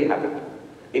 nothing really happened,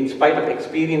 in spite of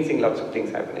experiencing lots of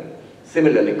things happening.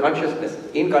 Similarly, consciousness,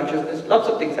 in consciousness, lots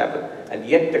of things happen. And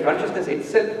yet the consciousness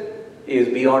itself is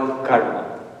beyond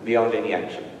karma, beyond any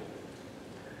action.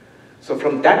 So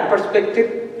from that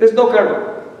perspective, there's no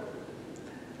karma.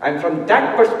 And from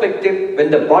that perspective,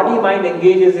 when the body-mind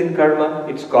engages in karma,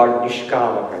 it's called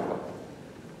nishkama karma.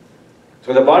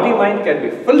 So the body-mind can be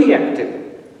fully active.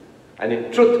 And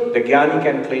in truth, the jnani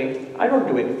can claim, I don't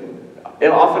do anything.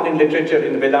 Often in literature,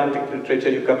 in Vedantic literature,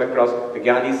 you come across the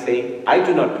jnani saying, I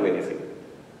do not do anything.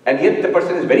 And yet the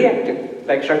person is very active.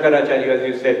 Like Shankaracharya, as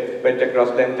you said, went across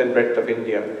length and breadth of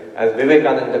India. As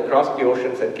Vivekananda crossed the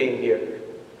oceans and came here.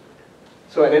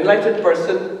 So an enlightened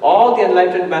person, all the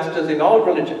enlightened masters in all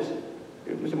religions,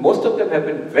 most of them have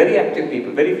been very active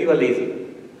people, very few are lazy.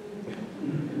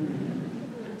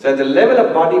 So at the level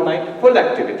of body-mind, full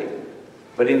activity.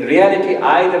 But in reality,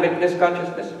 I, the witness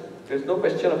consciousness, there's no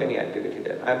question of any activity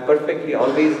there. I am perfectly,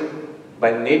 always,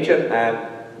 by nature, I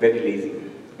am very lazy.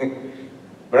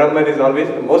 Brahman is always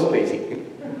the most lazy.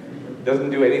 Doesn't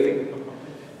do anything.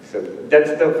 So that's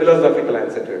the philosophical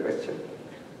answer to your question.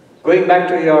 Going back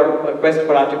to your quest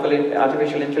for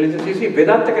artificial intelligence, you see,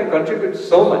 Vedanta can contribute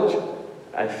so much,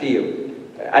 I feel,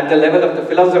 at the level of the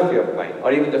philosophy of mind,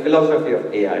 or even the philosophy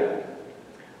of AI.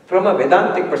 From a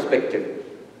Vedantic perspective,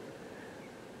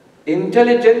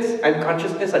 intelligence and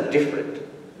consciousness are different,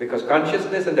 because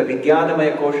consciousness and the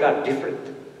Vijnanamaya Kosha are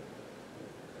different.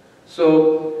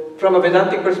 So, from a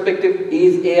Vedantic perspective,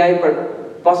 is AI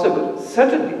possible?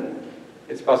 Certainly,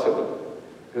 it's possible.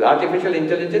 Because artificial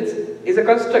intelligence is a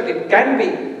construct. It can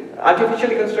be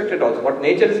artificially constructed also. What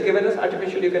nature has given us,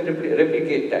 artificially you can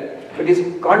replicate that. But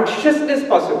is consciousness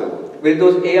possible? Will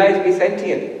those AIs be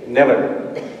sentient?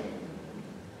 Never.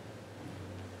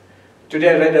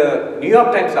 Today I read a New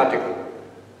York Times article.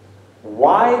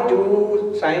 Why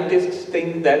do scientists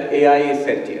think that AI is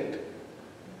sentient?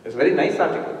 It's a very nice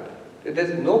article.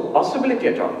 There's no possibility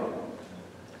at all.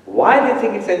 Why they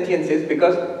think it's sentience is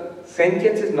because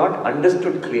sentience is not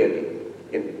understood clearly.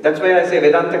 That's why I say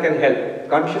Vedanta can help.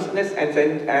 Consciousness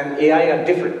and AI are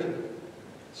different.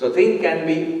 So things can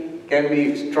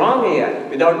be strong AI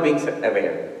without being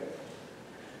aware.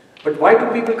 But why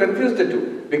do people confuse the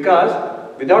two? Because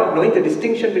without knowing the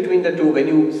distinction between the two, when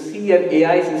you see an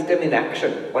AI system in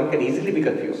action, one can easily be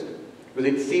confused.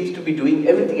 Because it seems to be doing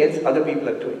everything else other people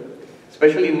are doing.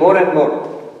 Especially more and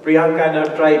more. Priyanka and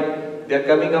her tribe, they are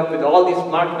coming up with all these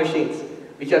smart machines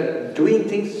which are doing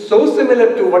things so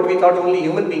similar to what we thought only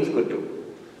human beings could do.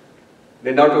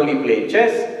 They not only play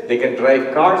chess, they can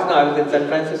drive cars. Now I was in San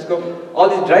Francisco, all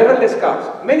these driverless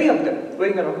cars, many of them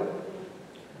going around.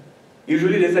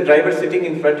 Usually there's a driver sitting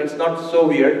in front, it's not so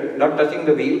weird, not touching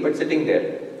the wheel, but sitting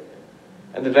there.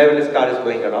 And the driverless car is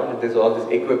going around, and there's all this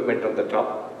equipment on the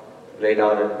top.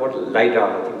 Radar,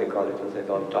 LiDAR, I think they call it, was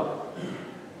on top.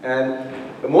 And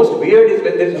the most weird is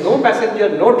when there's no passenger,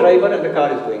 no driver, and the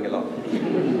car is going along.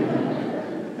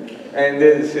 And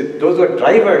those who are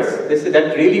drivers, they say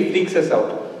that really freaks us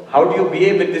out. How do you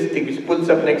behave with this thing which pulls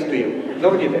up next to you?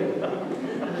 Nobody there.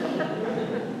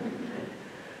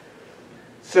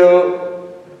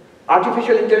 So,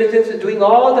 artificial intelligence is doing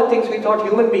all the things we thought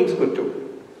human beings could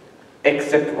do,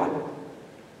 except one.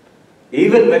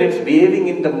 Even when it's behaving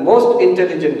in the most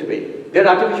intelligent way. There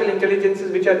are artificial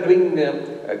intelligences which are doing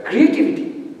creativity.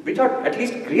 We thought at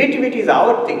least creativity is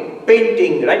our thing.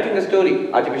 Painting, writing a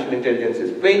story. Artificial intelligence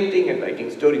is painting and writing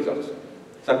stories also.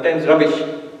 Sometimes rubbish,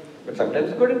 but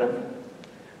sometimes good enough.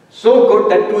 So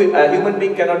good that a human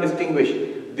being cannot distinguish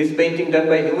this painting done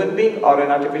by a human being or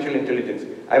an artificial intelligence.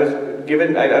 I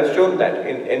was shown that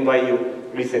in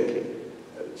NYU recently.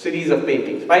 A series of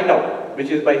paintings. Find out which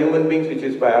is by human beings, which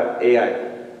is by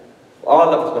AI.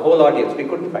 All of us, the whole audience, we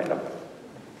couldn't find out.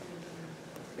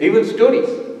 Even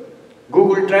stories.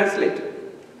 Google Translate,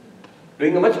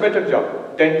 doing a much better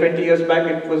job. 10, 20 years back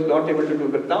it was not able to do,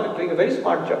 but now it's doing a very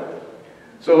smart job.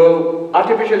 So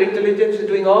artificial intelligence is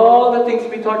doing all the things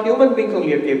we thought human beings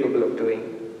only are capable of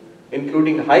doing,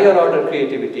 including higher order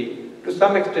creativity. To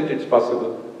some extent it's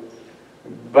possible,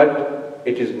 but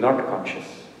it is not conscious.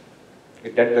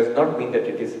 That does not mean that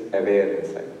it is aware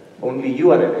inside. Only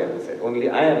you are aware inside, only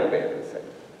I am aware inside.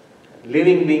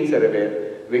 Living beings are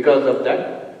aware because of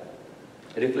that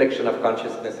reflection of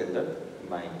consciousness in the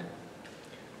mind.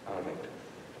 All right.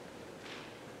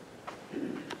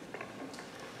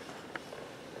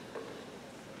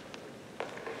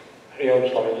 Hari Om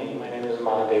Swamiji, my name is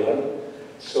Mahadevan.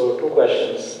 So 2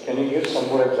 questions. Can you give some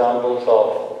more examples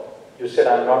of, you said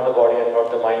I'm not the body, I'm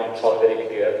not the mind, it's all very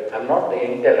clear. I'm not the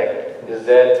intellect. Is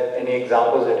there any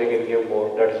examples that you can give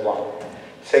more? That is one.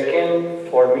 Second,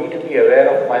 for me to be aware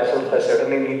of myself, I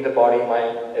certainly need the body,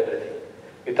 mind, everything.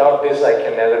 Without this, I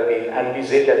can never be, and we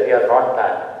say that we are not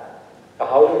that.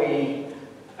 How do we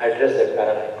address that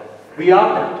paradigm? We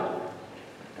are that.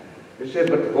 You said,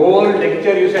 but whole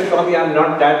lecture you said, Swami, I am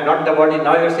not that, not the body.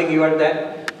 Now you are saying you are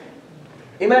that.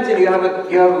 Imagine you have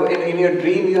in your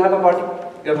dream you have a body.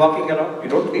 You are walking around. You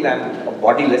don't feel I am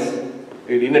bodiless.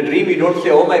 In a dream you don't say,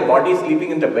 oh, my body is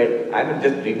sleeping in the bed. I am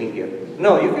just dreaming here.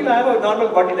 No, you feel I have a normal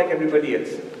body like everybody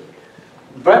else.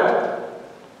 But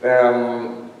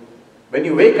when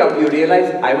you wake up, you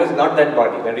realize I was not that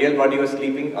body. The real body was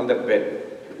sleeping on the bed.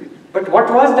 But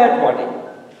what was that body?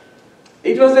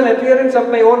 It was an appearance of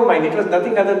my own mind. It was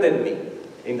nothing other than me.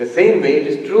 In the same way, it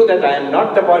is true that I am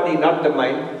not the body, not the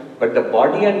mind, but the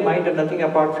body and mind are nothing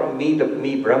apart from me, the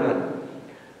me Brahman.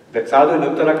 That sadhu in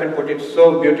Uttarakhand put it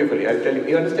so beautifully. I'll tell you.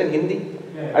 You understand Hindi?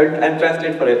 Yeah. I'll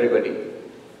translate for everybody.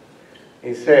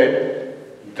 He said,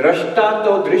 दृष्टा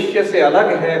तो दृश्य से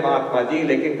अलग है महात्मा जी,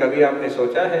 लेकिन कभी आपने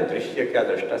सोचा है दृश्य क्या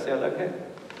दृष्टा से अलग है?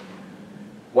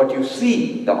 What you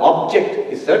see, the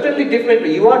object, is certainly different.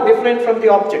 You are different from the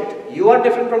object. You are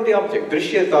different from the object.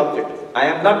 Drishya is the object. I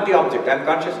am not the object. I am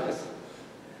consciousness.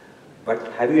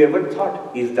 But have you ever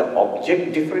thought, is the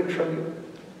object different from you?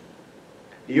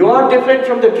 You are different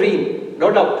from the dream,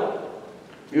 no doubt.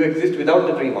 You exist without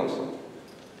the dream also.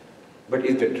 But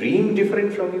is the dream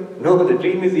different from you? No, the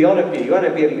dream is your appearance. You are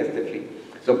appearing as the dream.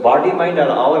 So body, mind are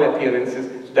our appearances.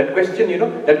 So that question,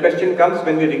 that question comes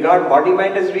when we regard body,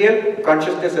 mind as real,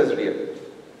 consciousness as real.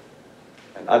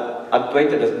 And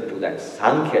Advaita doesn't do that.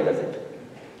 Sankhya does it.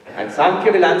 And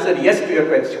Sankhya will answer yes to your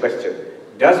question.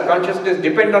 Does consciousness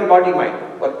depend on body,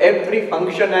 mind? For every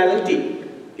functionality,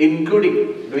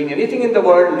 including doing anything in the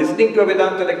world, listening to a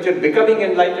Vedanta lecture, becoming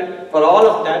enlightened, for all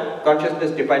of that,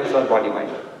 consciousness depends on body,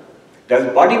 mind.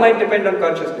 Does body mind depend on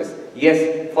consciousness?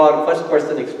 Yes, for first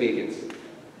person experience.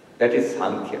 That is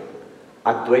Sankhya.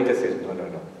 Advaita says no, no,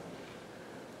 no.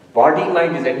 Body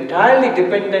mind is entirely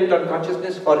dependent on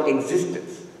consciousness for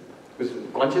existence. Because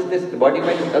consciousness, the body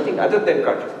mind is nothing other than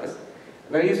consciousness.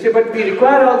 Now you say, but we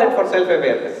require all that for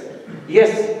self-awareness.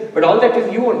 Yes, but all that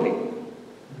is you only.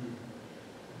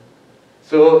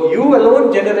 So you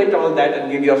alone generate all that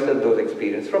and give yourself those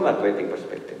experiences from Advaitic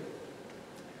perspective.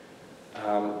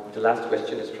 The last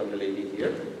question is from the lady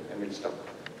here, and we'll stop.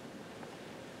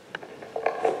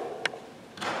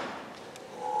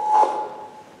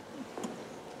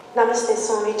 Namaste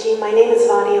Swamiji, my name is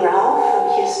Vani Rao from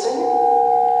Houston.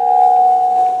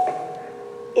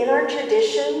 In our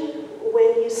tradition,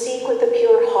 when you seek with a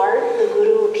pure heart, the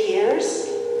Guru appears.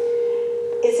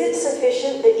 Is it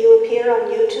sufficient that you appear on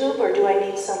YouTube, or do I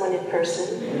need someone in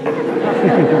person?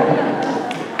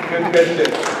 Good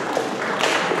question.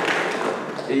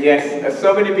 Yes,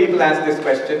 so many people ask this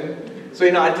question. So,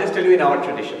 I'll just tell you in our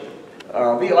tradition. In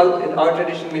our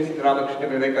tradition means Ramakrishna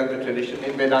Vivekananda tradition,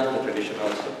 in Vedanta tradition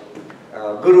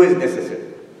also. Guru is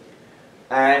necessary.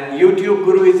 And YouTube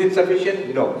Guru, is it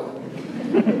sufficient? No.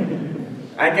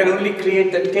 I can only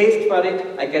create the taste for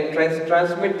it. I can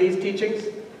transmit these teachings.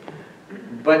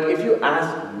 But if you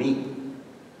ask me,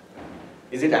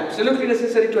 is it absolutely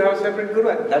necessary to have a separate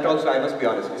guru? That also, I must be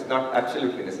honest, is not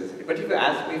absolutely necessary. But if you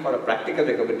ask me for a practical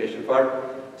recommendation for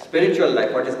spiritual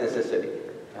life, what is necessary?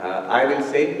 I will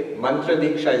say mantra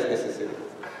diksha is necessary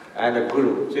and a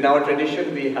guru. So in our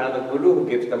tradition, we have a guru who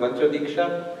gives the mantra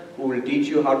diksha, who will teach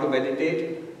you how to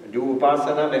meditate, do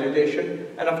upasana, meditation,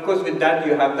 and of course with that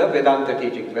you have the Vedanta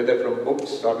teachings, whether from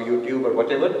books or YouTube or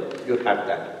whatever, you have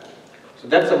that. So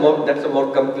that's a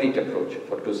more complete approach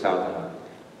for to sadhana.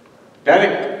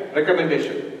 Direct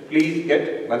recommendation, please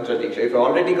get mantra diksha. If you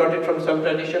already got it from some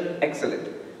tradition, excellent.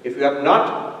 If you have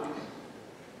not,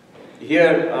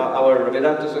 here our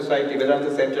Vedanta Society,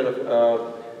 Vedanta Center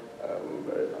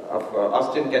of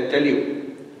Austin can tell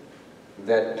you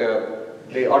that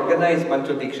they organize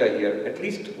mantra diksha here at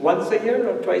least once a year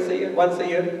or twice a year, once a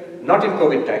year, not in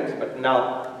COVID times, but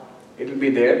now it will be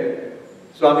there.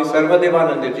 Swami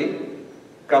Sarvapriyanandaji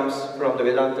comes from the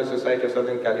Vedanta Society of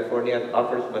Southern California and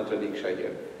offers mantra diksha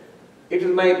here. It is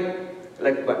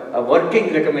a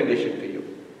working recommendation to you.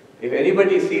 If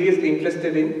anybody is seriously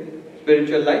interested in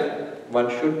spiritual life, one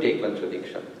should take mantra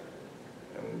diksha.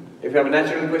 If you have a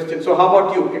natural question, so how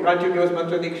about you? Can't you give us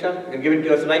mantra diksha? You can give it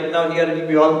to us right now here and it will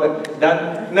be all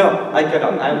done. No, I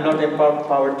cannot. I am not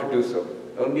empowered to do so.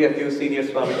 Only a few senior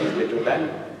Swamijis they do that.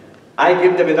 I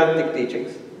give the Vedantic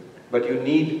teachings, but you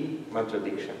need mantra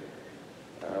diksha.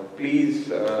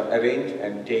 Please arrange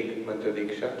and take mantra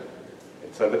diksha.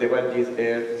 Sarvadevanji is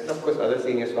there, and of course other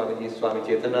senior Swamijis, Swami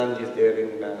Chetananji is there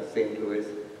in St. Louis,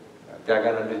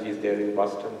 Tyaganandaji is there in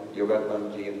Boston,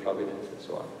 Yoganandaji in Providence, and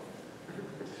so on.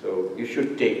 So you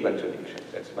should take mantra diksha.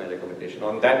 That's my recommendation.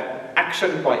 On that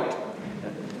action point,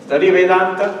 study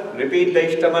Vedanta, repeat the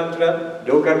Ishta mantra,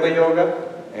 do Karma Yoga,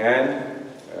 and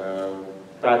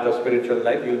path of spiritual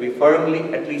life. You will be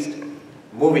firmly, at least,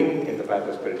 moving in the path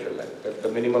of spiritual life. That's the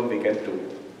minimum we can do.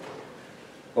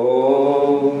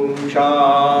 Om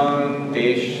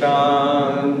Shanti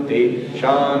Shanti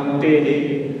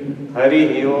Shanti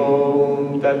Hari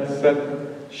Om Tat Sat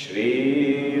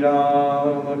Shri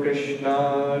Ramakrishna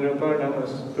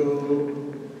Arpanamastu.